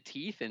given it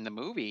teeth in the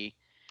movie.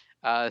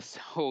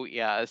 So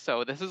yeah,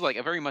 so this is like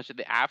a very much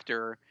the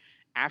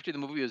after the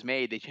movie was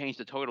made, they changed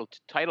the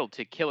title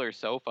to Killer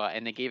Sofa,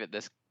 and they gave it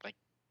this like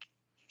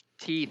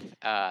teeth,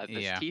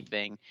 teeth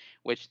thing,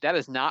 which that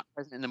is not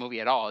present in the movie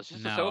at all. It's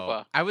just a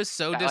sofa. I was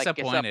so that,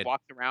 disappointed. Like,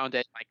 walks around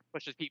and like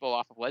pushes people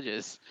off of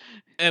ledges.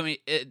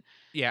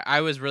 Yeah,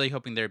 I was really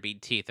hoping there'd be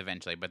teeth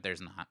eventually, but there's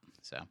not.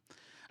 So.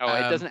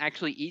 It doesn't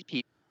actually eat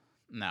people.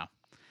 No.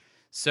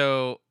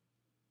 So.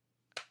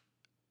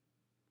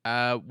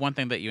 One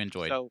thing that you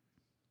enjoyed.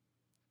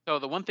 So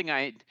the one thing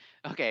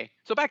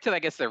so back to I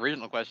guess the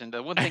original question.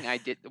 The one thing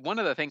one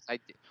of the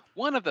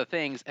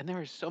things, and there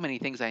were so many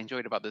things I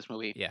enjoyed about this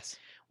movie. Yes.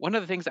 One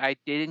of the things I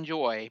did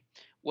enjoy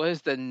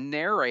was the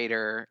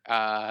narrator,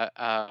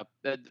 the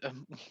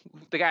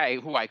guy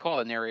who I call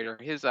the narrator.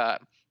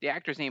 The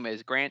actor's name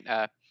is Grant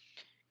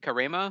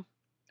Karema.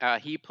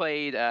 He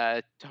played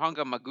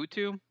Tonga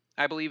Magutu,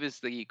 I believe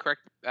is the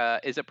correct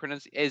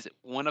is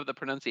one of the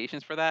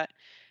pronunciations for that.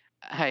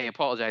 I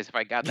apologize if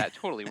I got that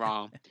totally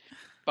wrong.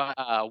 But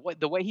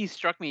the way he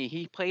struck me,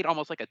 he played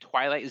almost like a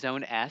Twilight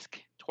Zone-esque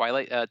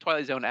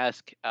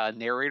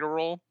narrator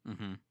role.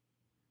 Mm-hmm.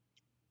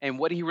 And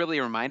what he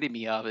really reminded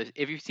me of is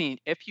if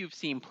you've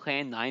seen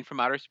Plan 9 from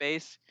Outer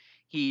Space,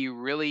 he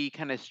really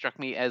kind of struck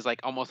me as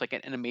like almost like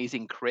an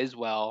amazing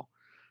Criswell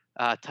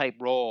type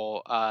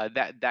role.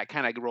 That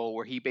kind of role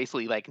where he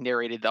basically like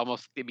narrated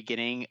almost the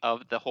beginning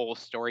of the whole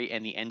story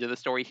and the end of the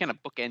story. He kind of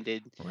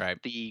bookended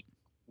the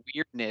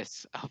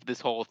weirdness of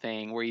this whole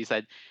thing, where he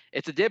said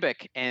it's a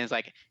Dybbuk, and it's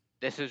like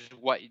this is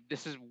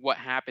what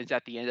happens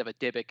at the end of a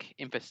Dybbuk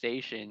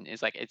infestation.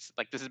 It's like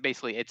this is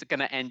basically it's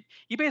gonna end.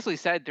 He basically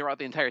said throughout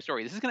the entire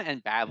story, this is gonna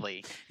end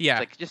badly. Yeah, it's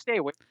like just stay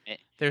away from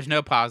it. There's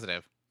no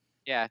positive.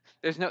 Yeah,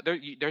 there's no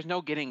fighting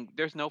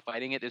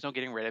it. There's no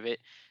getting rid of it.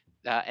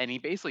 and he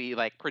basically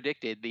like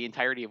predicted the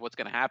entirety of what's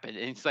going to happen.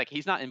 And it's like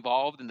he's not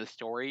involved in the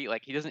story,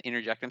 like he doesn't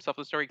interject himself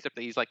in the story, except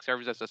that he's like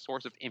serves as a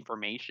source of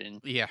information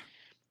Yeah.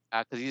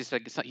 because he's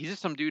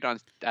just some dude on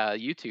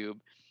YouTube.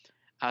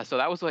 So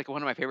that was like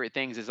one of my favorite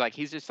things is like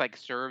he's just like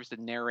serves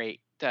to narrate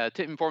to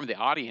inform the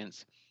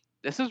audience.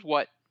 This is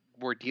what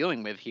we're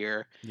dealing with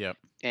here, Yep.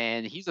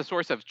 and he's a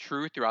source of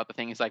truth throughout the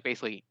thing. He's like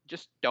basically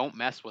just don't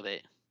mess with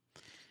it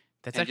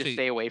That's and just actually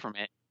stay away from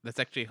it. that's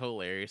actually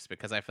hilarious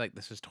because I feel like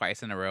this was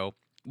twice in a row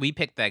we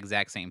picked the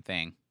exact same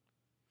thing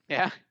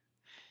Yeah,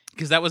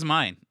 because that was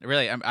mine.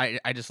 Really,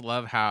 I just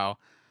love how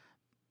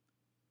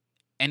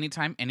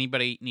anytime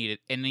anybody needed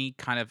any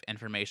kind of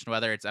information,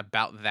 whether it's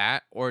about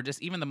that or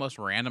just even the most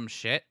random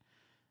shit,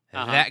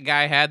 that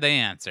guy had the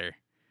answer.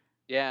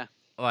 yeah.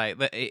 Like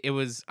it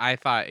was, I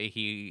thought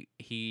he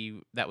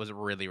that was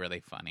really,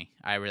 really funny.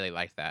 I really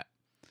liked that.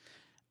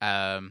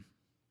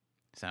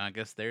 So I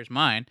guess there's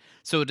mine.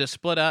 So to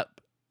split up,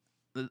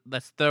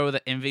 let's throw the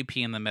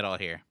MVP in the middle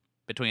here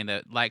between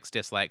the likes,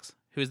 dislikes.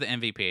 Who's the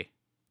MVP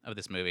of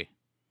this movie?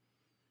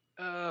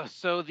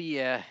 So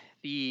the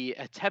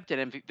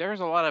attempted MVP,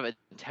 there's a lot of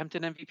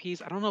attempted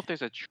MVPs. I don't know if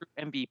there's a true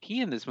MVP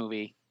in this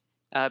movie,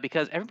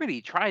 because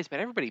everybody tries, but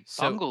everybody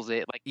So- bungles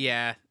it. Like,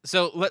 Yeah.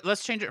 So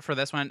let's change it for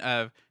this one.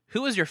 Of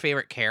who was your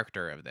favorite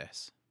character of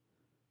this?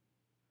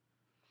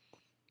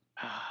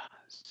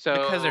 so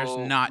Because there's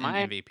not my-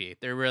 an MVP.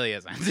 There really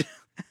isn't.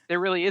 There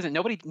really isn't.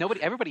 Nobody.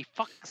 Everybody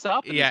fucks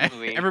up in Yeah. this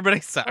movie Everybody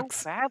so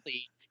sucks.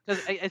 badly.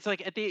 Because it's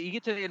like you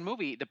get to the end of the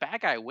movie, the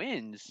bad guy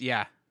wins.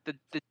 Yeah. The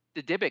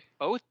Dybbuk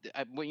both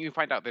when you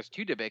find out there's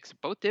two Dybbuks,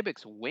 both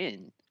Dybbuks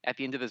win at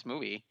the end of this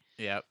movie.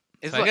 Yep.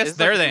 It's So I like- guess it's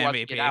they're like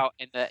the if you watch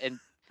MVP. Get Out and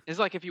it's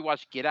like if you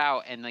watch Get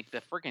Out and like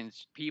the freaking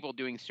people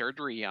doing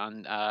surgery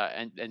on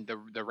and the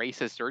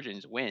racist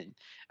surgeons win.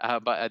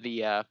 But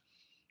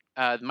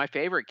my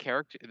favorite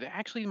character,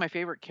 my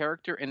favorite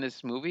character in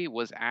this movie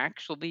was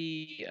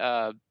actually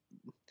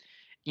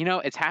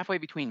it's halfway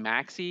between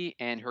Maxie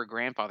and her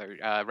grandfather,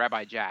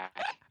 Rabbi Jack.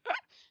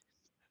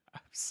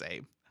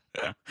 Same.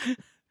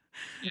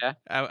 Yeah.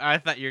 I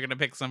thought you were gonna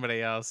pick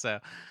somebody else. So.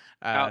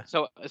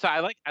 So I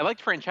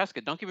liked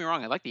Francesca. Don't get me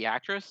wrong, I like the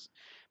actress,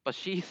 but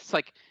she's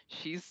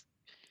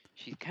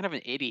kind of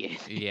an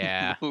idiot.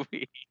 Yeah. In the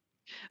movie.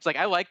 It's like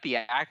I like the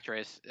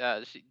actress.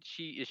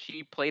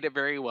 She played it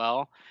very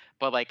well,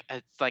 but like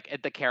it's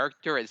like the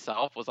character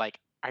itself was like,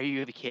 are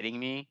you kidding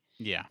me?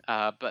 Yeah.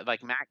 But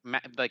like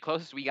the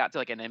closest we got to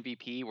like an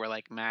MVP were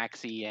like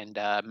Maxie and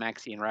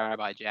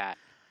Rabbi Jack.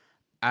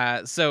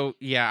 So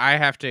yeah, I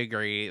have to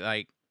agree.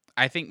 Like,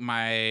 I think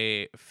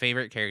my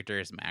favorite character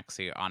is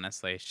Maxie.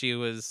 Honestly, she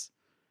was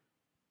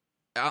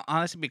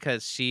honestly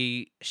because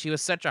she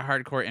was such a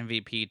hardcore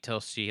MVP till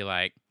she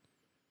like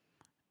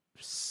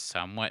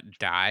somewhat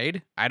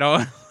died. I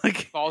don't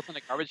like Falls in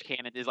a garbage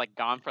can and is like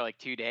gone for like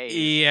 2 days.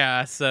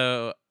 Yeah.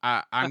 So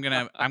I'm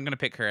gonna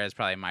pick her as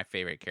probably my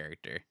favorite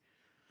character.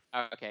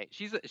 Okay,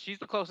 she's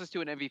the closest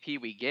to an MVP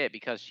we get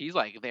because she's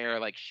there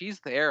like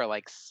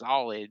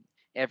solid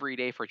every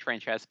day for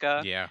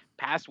Francesca. Yeah.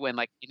 Past when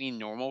like any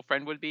normal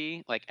friend would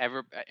be, like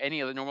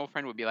any other normal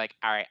friend would be like,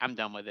 all right, I'm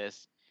done with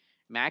this.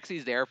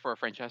 Maxie's there for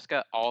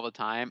Francesca all the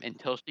time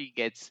until she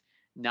gets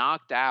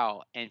knocked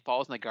out and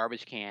falls in the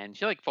garbage can.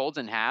 She like folds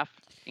in half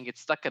and gets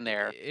stuck in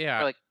there Yeah.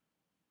 for like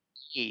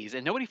days,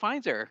 and nobody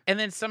finds her. And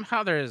then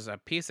somehow there's a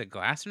piece of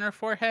glass in her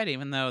forehead,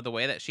 even though the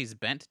way that she's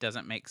bent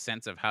doesn't make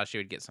sense of how she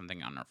would get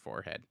something on her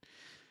forehead.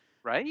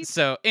 Right?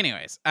 So,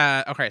 anyways,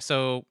 okay.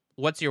 So,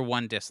 what's your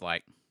one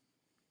dislike?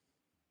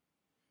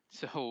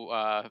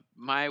 So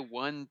my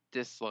one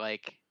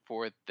dislike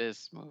for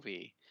this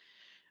movie.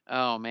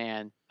 Oh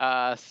man.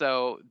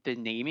 So the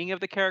naming of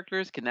the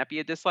characters, can that be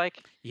a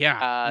dislike?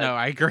 Yeah. No,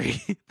 I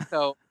agree.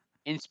 So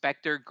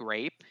Inspector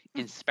Grape,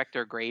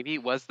 Inspector Gravy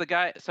was the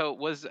guy. So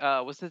was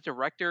the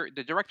director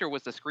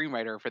was the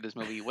screenwriter for this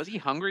movie. Was he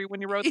hungry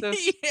when he wrote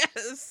this?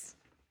 Yes.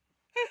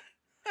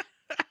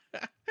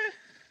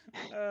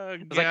 Oh,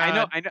 It's like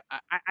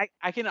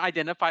I can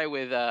identify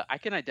with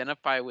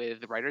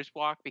writer's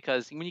block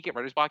because when you get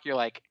writer's block, you're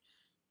like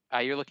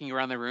you're looking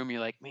around the room, you're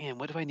like, man,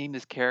 what do I name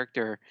this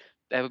character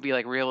that would be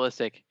like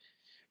realistic?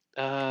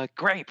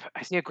 Grape.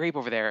 I see a grape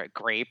over there.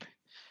 Grape.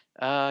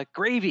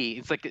 Gravy.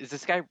 It's like, is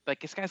this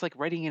guy's like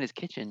writing in his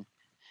kitchen.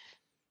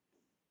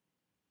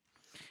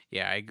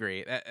 Yeah, I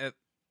agree.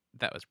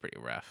 That was pretty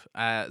rough.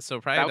 So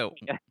probably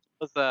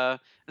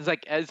It's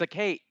like,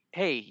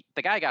 hey,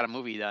 the guy got a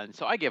movie done,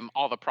 so I give him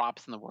all the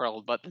props in the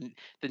world. But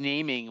the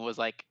naming was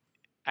like,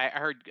 I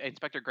heard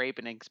Inspector Grape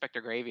and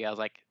Inspector Gravy. I was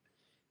like,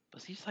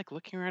 was he just like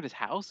looking around his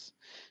house?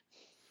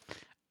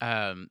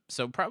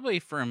 So probably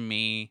for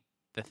me,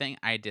 the thing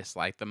I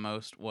disliked the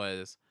most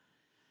was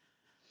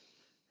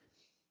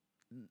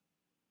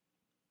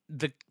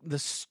the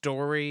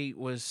story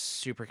was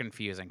super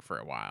confusing for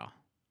a while.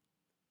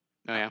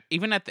 Oh yeah.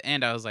 Even at the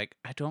end, I was like,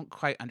 I don't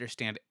quite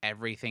understand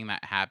everything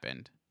that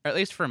happened, or at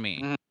least for me.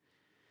 Mhm.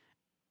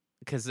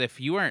 Because if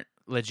you weren't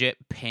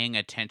legit paying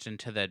attention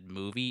to the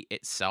movie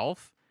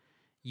itself,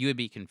 you would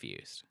be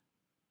confused.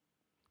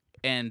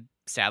 And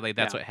sadly,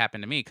 that's Yeah. what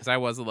happened to me because I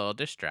was a little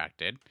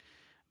distracted.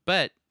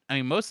 But I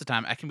mean, most of the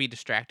time, I can be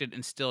distracted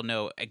and still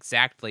know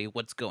exactly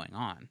what's going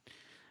on.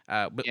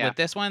 But Yeah. with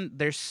this one,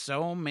 there's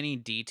so many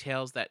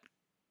details that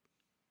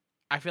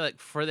I feel like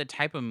for the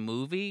type of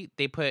movie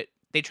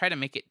they try to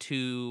make it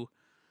too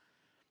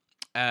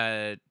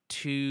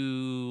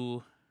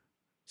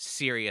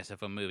serious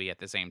of a movie at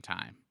the same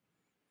time.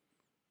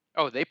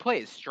 Oh, they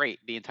play it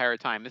straight the entire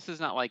time. This is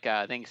not like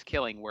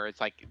Thanksgiving where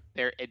it's like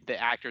the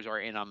actors are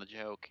in on the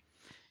joke.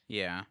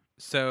 Yeah.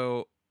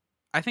 So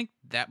I think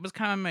that was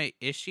kind of my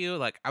issue.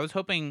 Like I was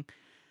hoping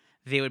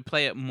they would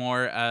play it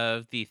more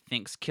of the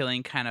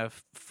Thanksgiving kind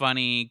of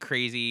funny,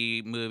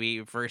 crazy movie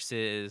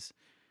versus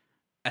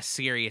a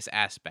serious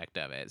aspect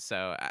of it.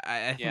 So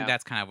I think Yeah.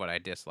 that's kind of what I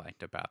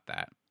disliked about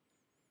that.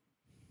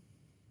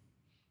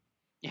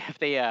 Yeah, if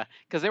they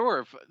because there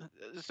were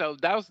so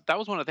that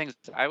was one of the things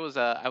I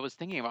was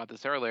thinking about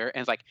this earlier,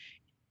 and it's like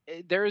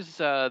there's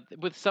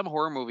with some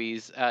horror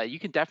movies you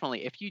can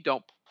definitely, if you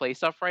don't play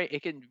stuff right,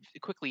 it can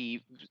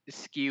quickly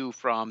skew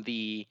from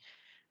the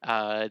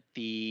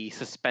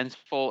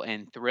suspenseful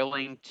and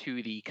thrilling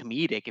to the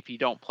comedic if you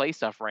don't play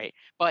stuff right.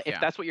 But if Yeah.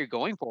 that's what you're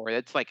going for,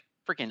 it's like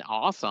freaking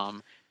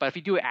awesome. But if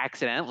you do it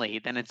accidentally,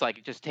 then it's like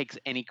it just takes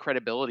any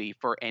credibility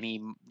for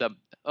the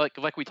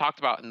like we talked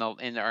about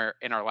in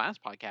our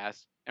last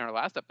podcast, in our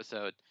last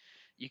episode.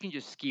 You can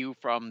just skew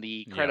from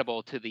the Yeah.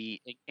 credible to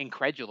the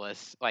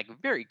incredulous like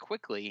very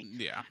quickly,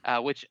 Yeah.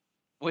 which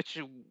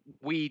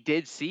we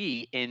did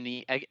see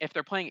in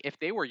if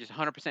they were just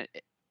 100%,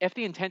 if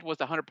the intent was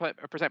to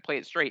 100% play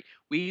it straight,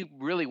 we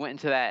really went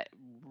into that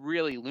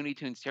really Looney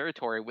Tunes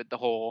territory with the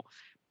whole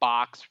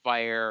box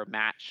fire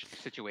match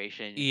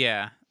situation,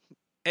 Yeah.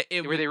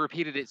 where they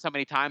repeated it so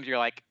many times you're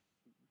like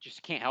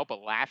just can't help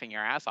but laughing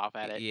your ass off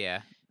at it.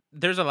 Yeah.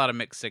 There's a lot of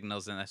mixed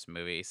signals in this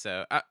movie.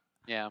 So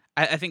Yeah.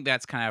 I think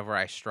that's kind of where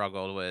I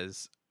struggled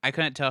was I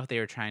couldn't tell if they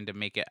were trying to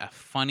make it a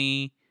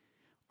funny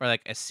or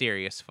like a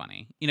serious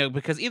funny.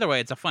 Because either way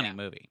it's a funny Yeah.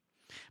 movie.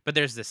 But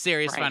there's the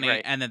serious funny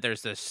Right. and then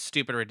there's the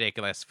stupid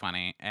ridiculous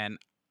funny, and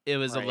it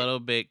was a Right. little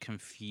bit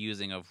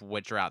confusing of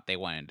which route they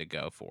wanted to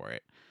go for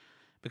it.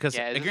 Because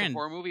Yeah, is this a again,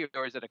 horror movie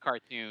or is it a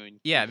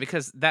cartoon? yeah,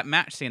 because that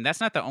match scene, that's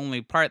not the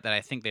only part that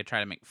I think they try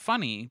to make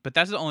funny, but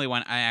that's the only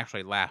one I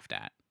actually laughed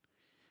at.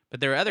 But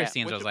there were other Yeah,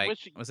 scenes I was like,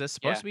 was this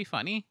supposed to be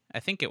funny? I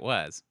think it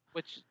was.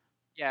 Which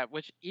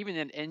even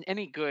in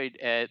any good,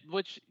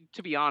 which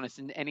to be honest,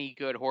 in any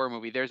good horror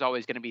movie, there's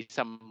always going to be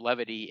some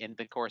levity in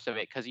the course of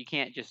it because you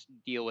can't just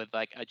deal with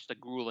like just a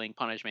grueling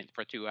punishment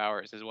for 2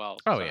 hours as well.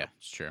 Oh So, yeah,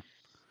 it's true.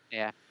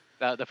 yeah.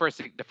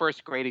 The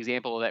first great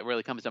example that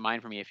really comes to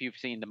mind for me, if you've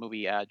seen the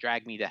movie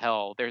Drag Me to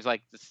Hell, there's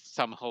like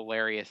some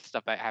hilarious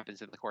stuff that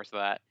happens in the course of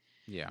that.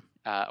 Yeah.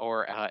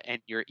 Or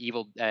in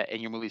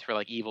your movies for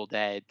like Evil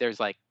Dead, there's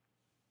like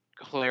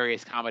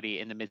hilarious comedy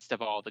in the midst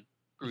of all the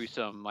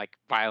gruesome like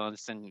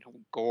violence and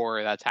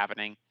gore that's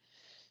happening.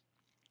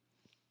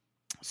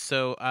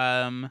 So,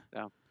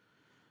 So.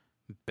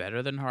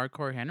 better than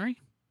Hardcore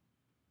Henry?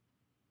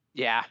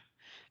 Yeah,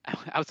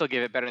 I would still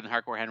give it better than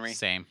Hardcore Henry.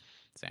 Same.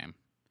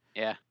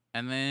 Yeah.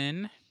 And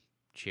then,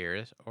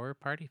 Cheers or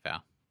Party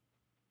Foul?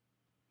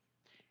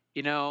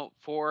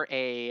 For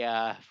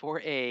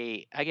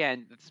a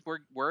again,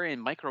 we're in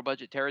micro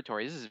budget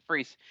territory. This is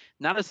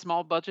not as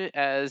small budget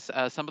as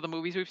some of the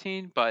movies we've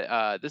seen,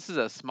 but this is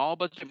a small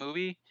budget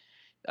movie.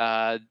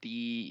 That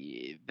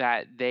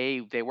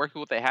they worked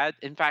with what they had.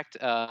 In fact,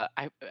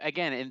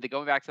 going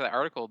back to the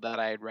article that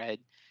I had read,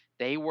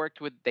 they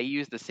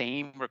used the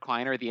same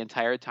recliner the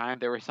entire time.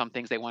 There were some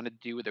things they wanted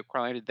to do with the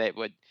recliner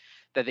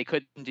that they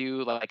couldn't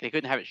do, like they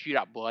couldn't have it shoot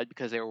out blood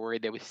because they were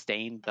worried they would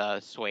stain the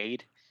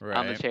suede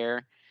on the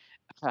chair.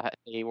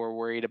 They were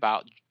worried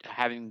about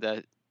having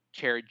the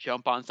chair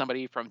jump on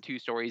somebody from 2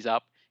 stories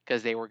up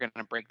because they were going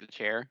to break the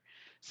chair.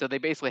 So they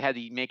basically had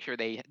to make sure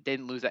they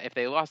didn't lose that. If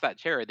they lost that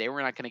chair, they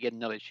were not going to get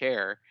another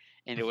chair,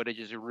 and it would have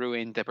just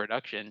ruined the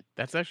production.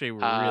 That's actually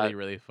really,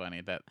 really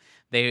funny that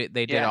they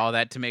did all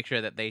that to make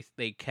sure that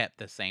they kept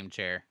the same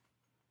chair.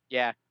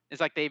 Yeah,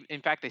 it's like in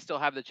fact they still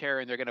have the chair,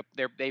 and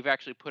they've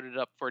actually put it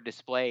up for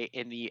display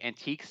in the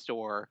antique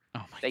store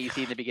that you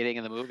see in the beginning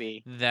of the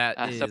movie. That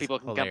is so people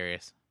can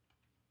hilarious.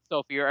 So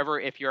if you're ever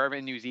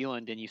in New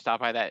Zealand and you stop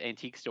by that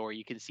antique store,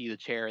 you can see the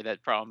chair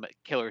that from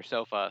Killer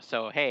Sofa.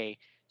 So hey,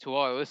 to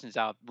all our listeners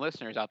out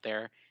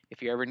there,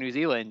 if you're ever in New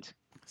Zealand,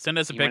 send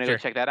us a picture. You want to go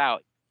check that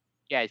out?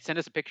 Yeah, send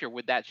us a picture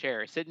with that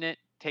chair. Sit in it,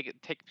 take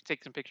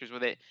some pictures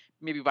with it.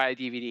 Maybe buy a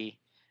DVD.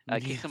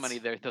 Keep some money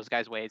those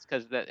guys' ways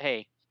because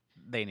they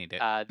need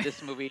it.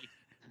 This movie,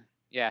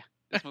 yeah.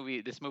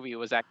 This movie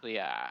was actually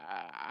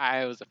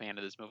I was a fan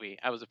of this movie.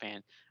 I was a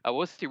fan.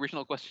 What's the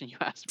original question you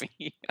asked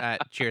me?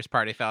 Cheers,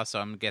 Party Foul. So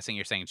I'm guessing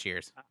you're saying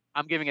cheers.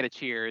 I'm giving it a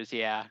cheers.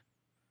 Yeah.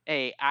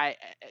 Hey,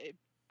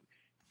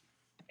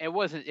 it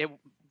wasn't it.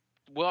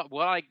 Well,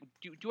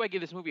 do I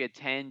give this movie a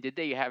 10?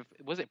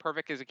 Was it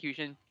perfect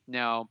execution?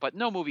 No, but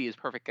no movie is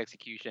perfect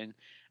execution.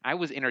 I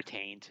was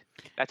entertained.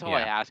 That's all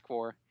I ask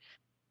for.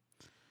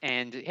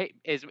 And hey,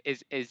 is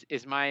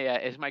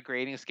my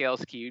grading scale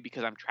skewed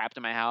because I'm trapped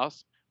in my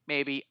house?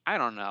 maybe, I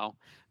don't know,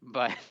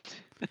 but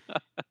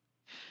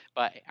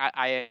but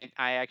I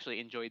actually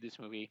enjoyed this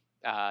movie.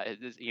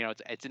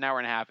 It's an hour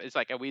and a half. It's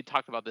like we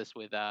talked about this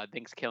with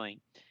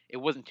Thanksgiving. It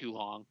wasn't too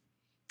long,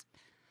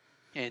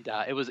 and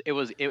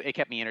it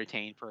kept me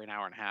entertained for an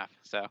hour and a half.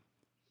 So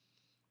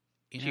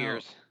You know,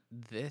 cheers.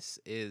 this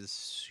is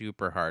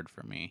super hard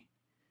for me,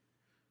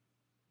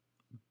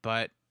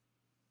 but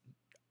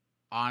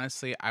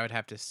honestly, I would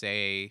have to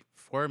say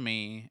for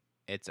me,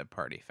 it's a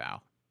party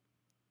foul.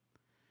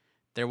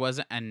 There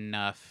wasn't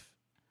enough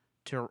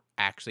to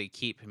actually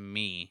keep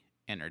me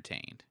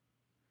entertained.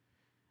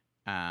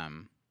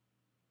 Um,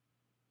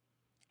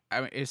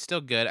 I mean, it's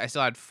still good. I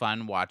still had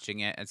fun watching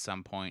it at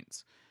some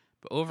points,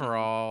 but Mhm.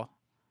 overall,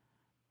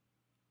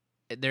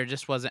 there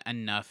just wasn't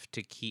enough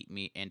to keep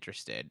me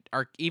interested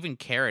or even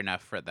care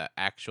enough for the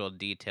actual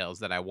details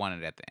that I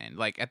wanted at the end.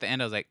 Like at the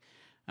end, I was like,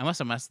 I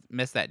must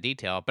missed that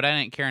detail, but I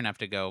didn't care enough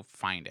to go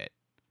find it.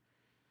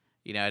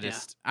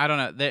 Yeah. I don't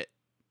know that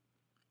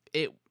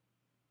it.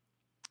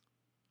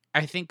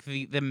 I think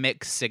the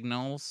mixed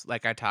signals,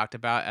 like I talked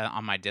about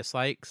on my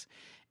dislikes,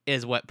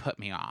 is what put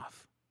me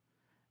off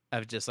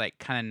of just like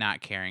kind of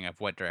not caring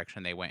of what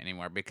direction they went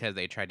anymore because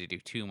they tried to do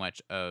too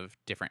much of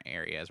different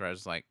areas. Where I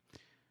was like,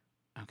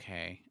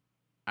 okay,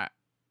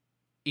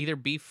 either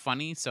be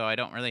funny so I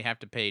don't really have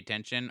to pay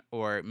attention,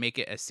 or make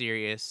it a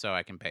serious so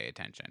I can pay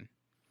attention.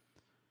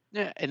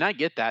 Yeah, and I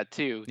get that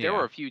too. Yeah, There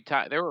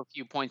were a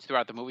few points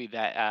throughout the movie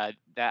that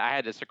I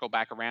had to circle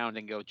back around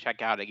and go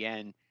check out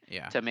again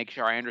yeah. to make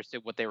sure I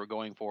understood what they were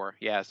going for.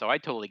 Yeah, so I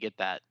totally get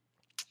that.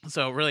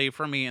 So really,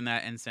 for me in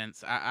that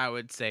instance, I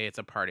would say it's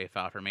a party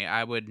foul for me.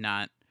 I would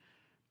not.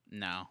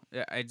 No,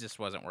 it just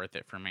wasn't worth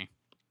it for me.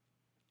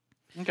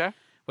 Okay.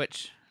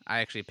 Which I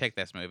actually picked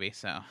this movie,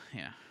 so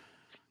yeah,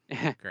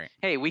 great.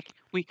 Hey, we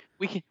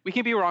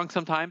can be wrong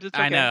sometimes. It's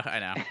okay. I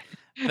know.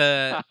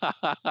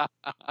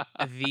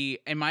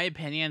 The in my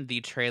opinion,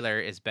 the trailer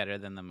is better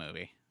than the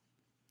movie.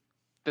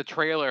 The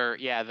trailer,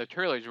 yeah, the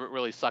trailers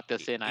really sucked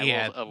us in.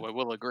 Yeah, I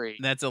will agree.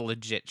 that's a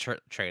legit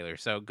trailer.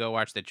 So go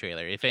watch the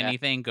trailer. If Yeah,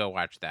 anything, go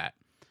watch that.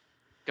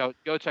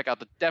 go check out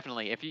the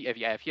definitely if you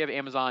have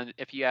Amazon,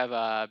 if you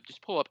have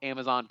just pull up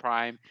Amazon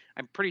Prime.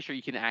 I'm pretty sure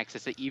you can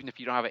access it even if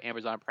you don't have an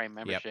Amazon Prime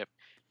Yep. membership.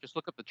 Just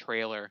look up the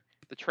trailer.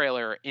 The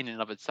trailer in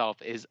and of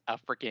itself is a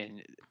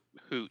freaking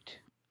hoot.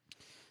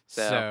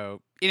 So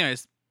So,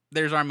 anyways,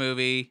 there's our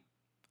movie.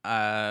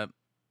 I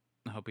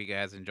hope you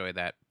guys enjoyed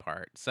that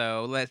part.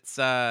 So let's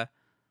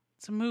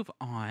move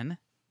on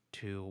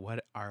to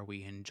what are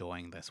we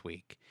enjoying this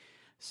week.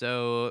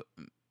 So,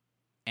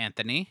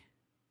 Anthony,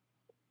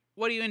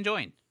 what are you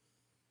enjoying?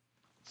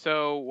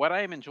 So what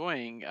I am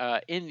enjoying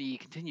in the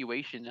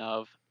continuation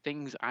of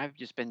things I've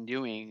just been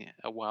doing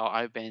while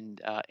I've been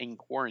in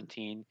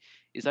quarantine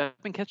is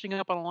I've been catching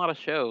up on a lot of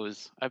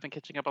shows. I've been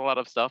catching up on a lot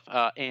of stuff,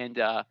 and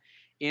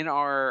in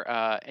our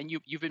and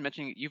you've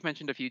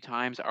mentioned a few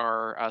times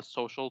our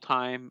social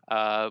time,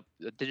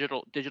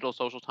 digital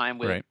social time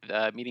with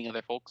Right. meeting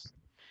other folks.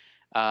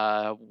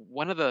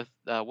 One of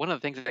the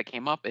things that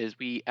came up is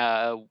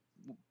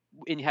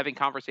in having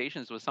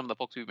conversations with some of the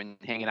folks we've been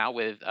hanging out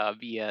with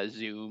via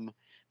Zoom,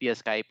 via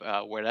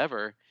Skype,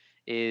 whatever,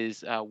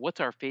 is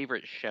what's our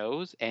favorite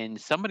shows? And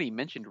somebody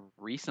mentioned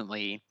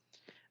recently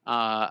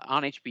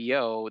on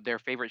HBO their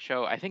favorite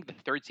show. I think the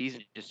third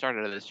season just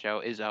started of this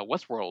show is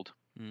Westworld.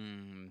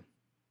 Mm,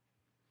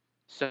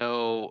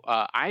 So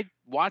I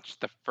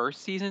watched the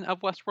first season of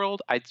Westworld.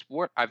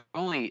 I've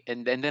only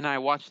and then I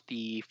watched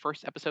the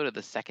first episode of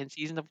the second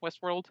season of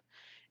Westworld,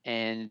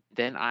 and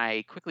then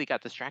I quickly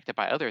got distracted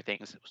by other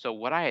things. So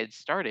what I had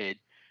started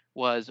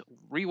was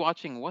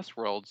rewatching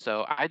Westworld.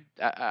 So I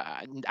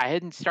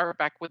hadn't started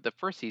back with the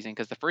first season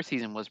because the first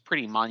season was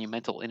pretty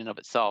monumental in and of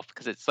itself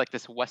because it's like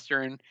this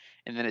western,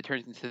 and then it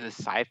turns into this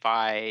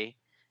sci-fi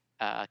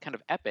kind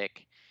of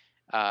epic.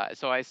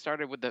 So I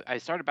started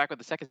back with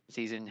the second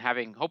season,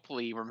 having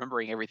hopefully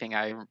remembering everything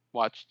I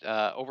watched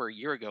over a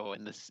year ago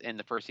in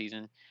the first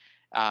season,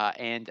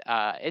 and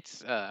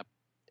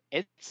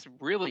it's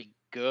really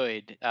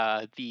good.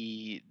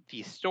 The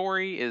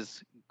story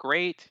is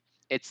great.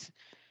 It's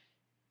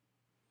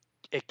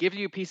it gives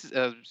you pieces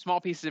small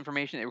pieces of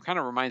information. It kind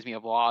of reminds me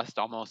of Lost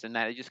almost in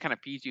that it just kind of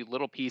feeds you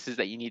little pieces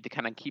that you need to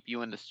kind of keep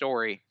you in the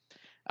story.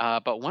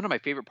 But one of my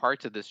favorite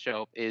parts of this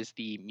show is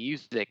the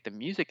music. The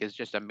music is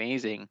just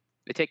amazing.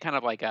 They take kind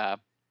of like a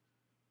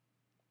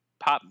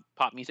pop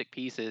music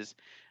pieces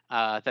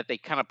that they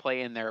kind of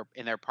play in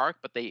their park,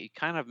 but they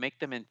kind of make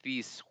them in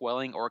these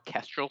swelling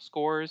orchestral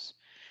scores.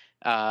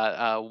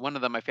 One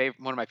of my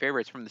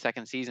favorites from the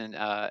second season.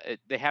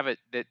 They have it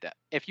that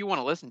if you want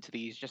to listen to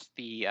these, just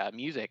the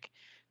music,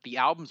 the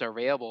albums are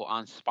available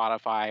on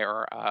Spotify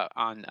or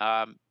on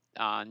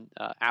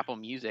Apple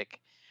Music.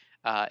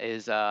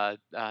 Is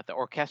the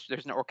orchestra?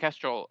 There's an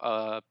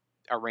orchestral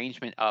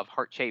arrangement of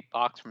Heart Shaped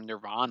Box from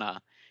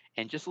Nirvana,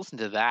 and just listen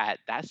to that.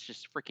 That's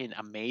just freaking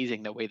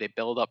amazing the way they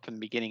build up from the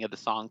beginning of the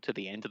song to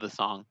the end of the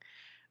song.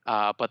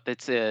 But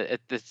it's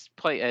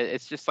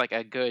just like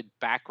a good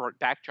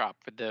backdrop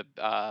for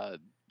the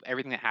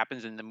everything that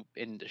happens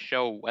in the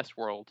show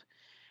Westworld.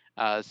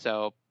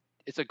 So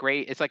it's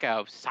like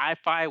a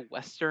sci-fi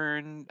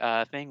western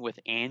thing with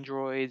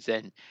androids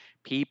and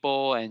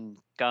people and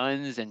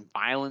guns and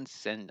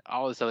violence and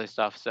all this other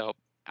stuff. So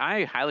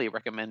I highly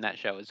recommend that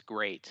show. It's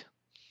great.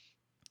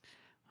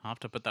 I'll have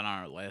to put that on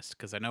our list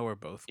because I know we're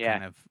both Yeah.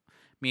 kind of,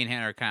 me and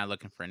Hannah are kind of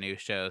looking for a new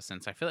show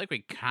since I feel like we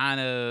kind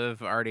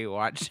of already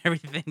watched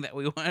everything that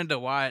we wanted to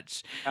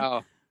watch.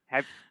 Oh,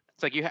 it's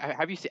like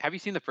have you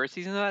seen the first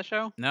season of that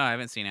show? No, I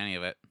haven't seen any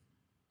of it.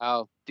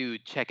 Oh,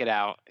 dude, check it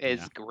out.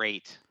 It's Yeah.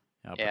 great.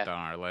 I'll put Yeah. that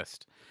on our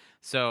list.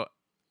 So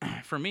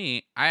for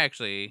me, I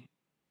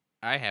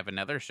have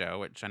another show,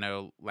 which I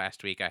know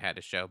last week I had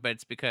a show, but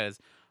it's because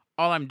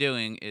all I'm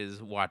doing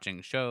is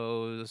watching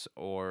shows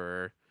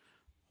or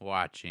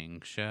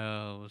watching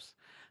shows.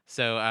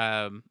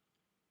 So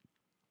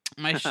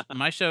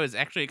my show is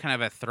actually kind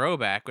of a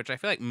throwback, which I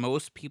feel like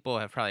most people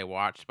have probably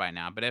watched by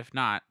now, but if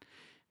not,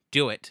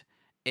 do it.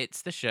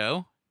 It's the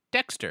show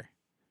Dexter.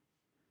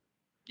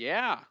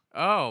 Yeah.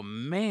 Oh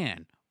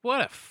man,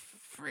 what a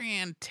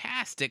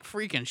fantastic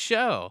freaking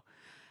show.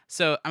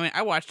 So, I mean,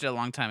 I watched it a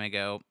long time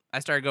ago. I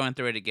started going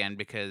through it again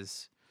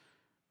because,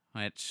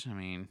 which, I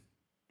mean,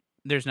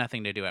 there's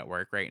nothing to do at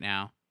work right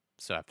now,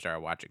 so I've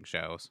started watching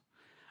shows.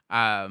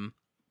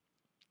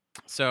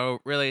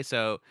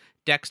 So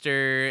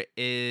Dexter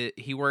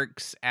he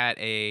works at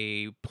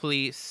a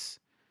police.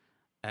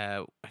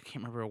 I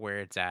can't remember where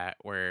it's at.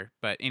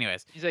 But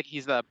anyways, He's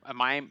in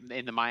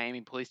the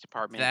Miami Police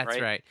Department. that's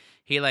right.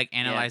 He like Yeah.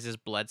 analyzes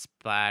blood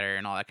splatter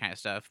and all that kind of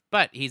stuff.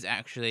 But he's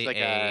actually He's like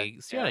a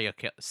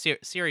yeah.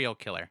 serial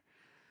killer.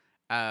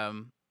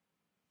 I'm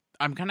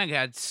kind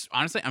of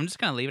honestly, I'm just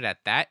gonna leave it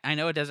at that. I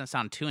know it doesn't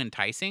sound too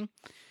enticing,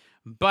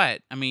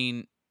 but I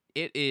mean,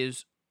 it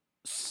is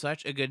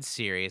such a good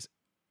series.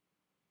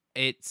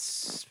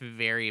 It's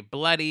very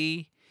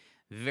bloody,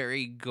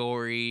 very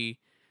gory.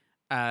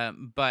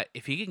 But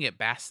if you can get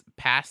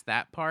past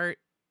that part,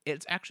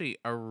 it's actually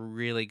a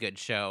really good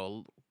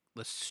show.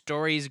 The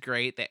story's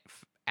great. The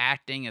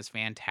acting is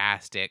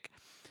fantastic.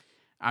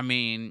 I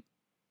mean,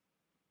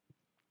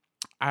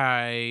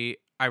 I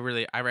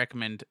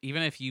recommend,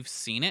 even if you've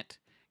seen it,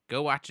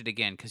 go watch it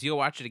again, because you'll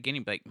watch it again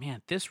and be like,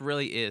 man, this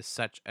really is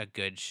such a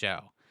good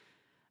show.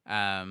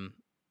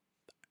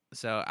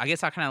 So I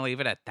guess I'll kind of leave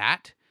it at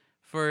that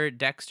for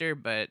Dexter,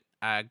 but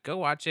go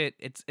watch it.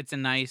 It's a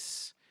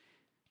nice,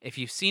 if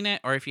you've seen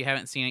it or if you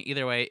haven't seen it,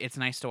 either way, it's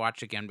nice to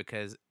watch again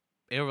because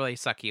it'll really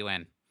suck you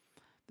in.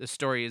 The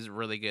story is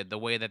really good, the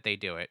way that they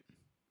do it.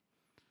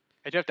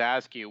 I do have to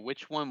ask you,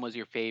 which one was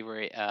your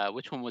favorite?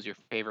 Which one was your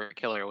favorite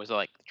killer? Was it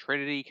like the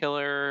Trinity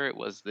killer?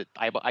 Was the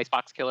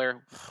Icebox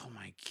killer? Oh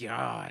my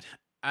god.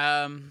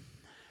 I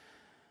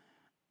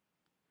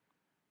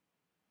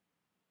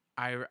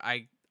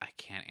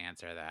can't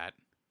answer that.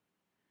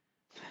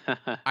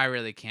 I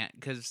really can't,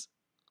 because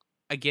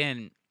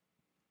again,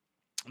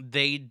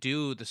 they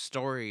do the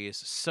stories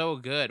so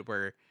good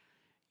where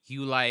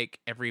you like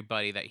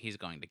everybody that he's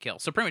going to kill.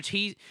 So pretty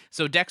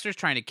much Dexter's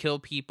trying to kill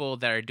people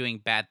that are doing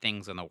bad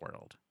things in the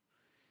world.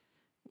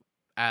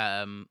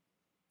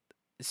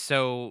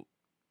 So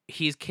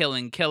he's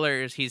killing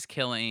killers, he's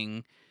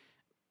killing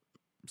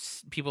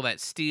people that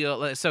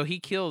steal. So he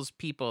kills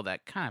people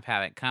that kind of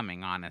have it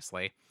coming,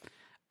 honestly.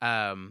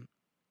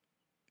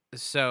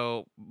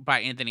 So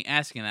by Anthony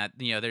asking that,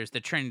 there's the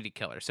Trinity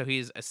killer. So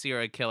he's a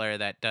serial killer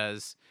that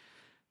does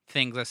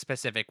things a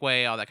specific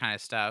way, all that kind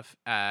of stuff.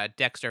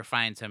 Dexter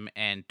finds him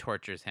and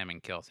tortures him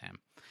and kills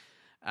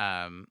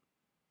him.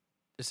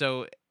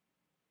 So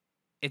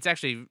it's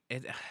actually,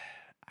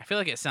 I feel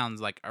like it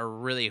sounds like a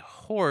really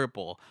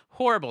horrible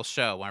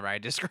show whenever I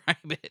describe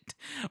it,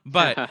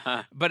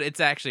 but it's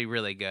actually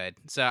really good.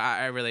 So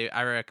I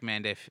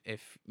recommend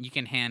if you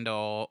can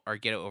handle or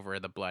get over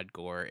the blood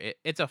gore,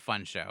 it's a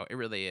fun show. It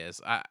really is.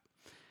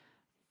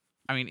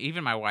 I mean,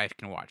 even my wife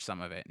can watch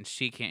some of it, and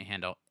she can't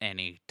handle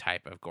any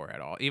type of gore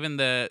at all. Even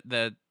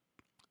the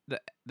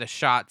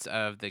shots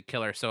of the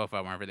killer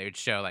sofa, whenever they would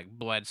show like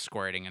blood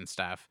squirting and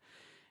stuff,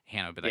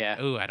 Hannah would be like,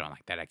 Yeah. "Ooh, I don't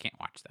like that. I can't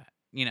watch that."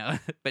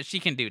 But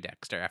she can do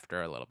Dexter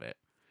after a little bit.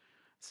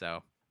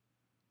 So,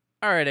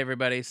 all right,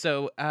 everybody.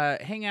 So,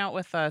 hang out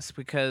with us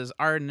because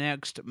our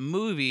next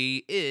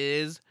movie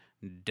is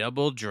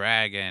Double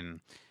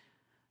Dragon.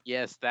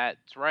 Yes,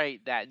 that's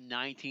right. That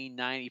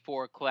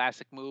 1994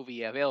 classic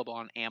movie available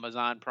on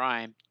Amazon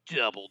Prime,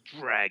 Double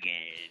Dragon.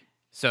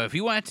 So if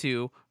you want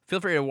to,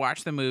 feel free to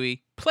watch the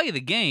movie, play the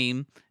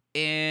game,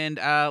 and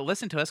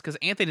listen to us because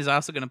Anthony's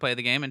also going to play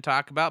the game and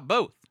talk about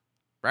both.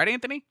 Right,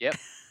 Anthony? Yep.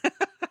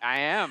 I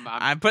am.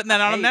 I'm putting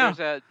that on him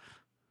now.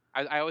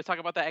 I always talk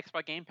about the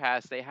Xbox Game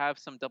Pass. They have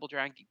some Double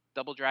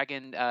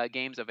Dragon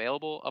games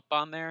available up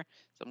on there.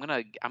 So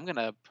I'm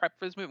gonna prep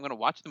for this movie. I'm gonna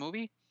watch the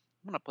movie.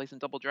 I'm gonna play some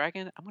Double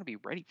Dragon. I'm gonna be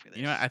ready for this.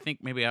 You know what? I think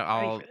maybe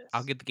I'll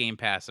get the Game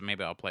Pass and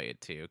maybe I'll play it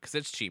too because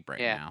it's cheap right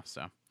now.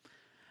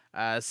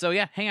 So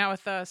yeah, hang out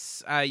with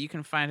us. You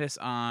can find us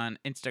on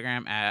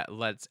Instagram at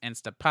Let's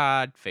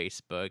Instapod.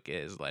 Facebook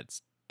is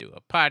Let's Do a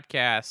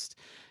Podcast.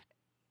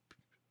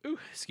 Ooh,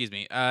 excuse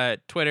me.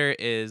 Twitter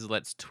is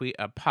Let's Tweet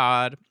a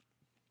Pod.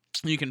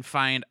 You can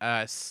find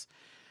us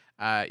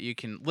You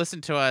can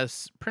listen to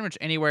us pretty much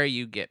anywhere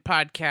you get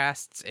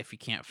podcasts. If you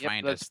can't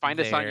find us, find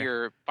us on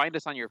there.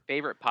 your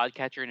favorite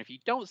podcatcher, and if you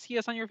don't see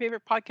us on your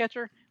favorite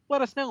podcatcher,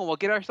 let us know and we'll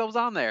get ourselves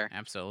on there.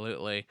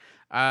 Absolutely.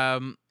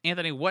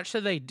 Anthony, what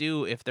should they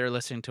do if they're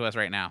listening to us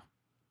right now?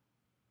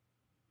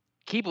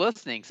 Keep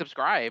listening,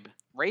 subscribe,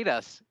 rate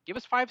us, give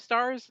us 5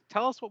 stars,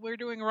 tell us what we're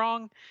doing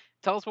wrong,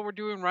 tell us what we're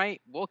doing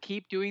right. We'll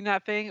keep doing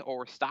that thing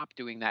or stop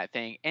doing that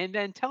thing, and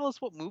then tell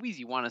us what movies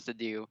you want us to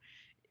do.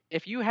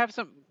 If you have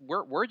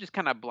we're just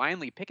kind of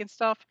blindly picking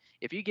stuff.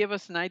 If you give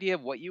us an idea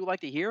of what you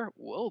like to hear,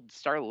 we'll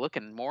start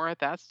looking more at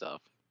that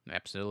stuff.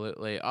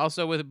 Absolutely.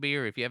 Also, with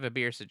beer, if you have a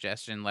beer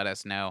suggestion, let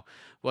us know.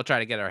 We'll try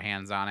to get our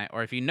hands on it.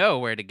 Or if you know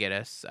where to get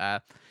us,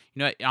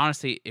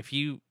 honestly, if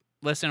you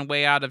listen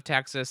way out of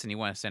Texas and you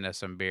want to send us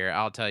some beer,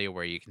 I'll tell you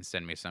where you can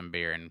send me some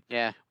beer, and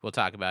we'll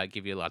talk about it,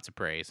 give you lots of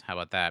praise. How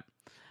about that?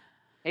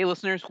 Hey,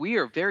 listeners, we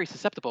are very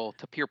susceptible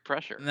to peer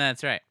pressure.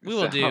 That's right. We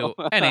will do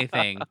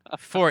anything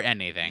for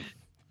anything.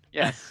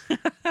 Yes.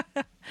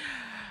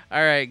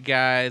 All right,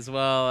 guys.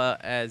 Well,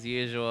 as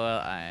usual,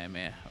 I'm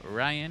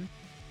Ryan.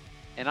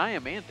 And I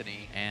am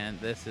Anthony. And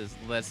this is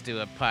Let's Do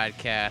a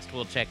Podcast.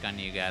 We'll check on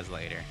you guys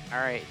later. All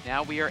right.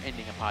 Now we are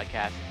ending a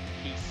podcast.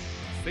 Peace.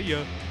 See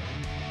ya.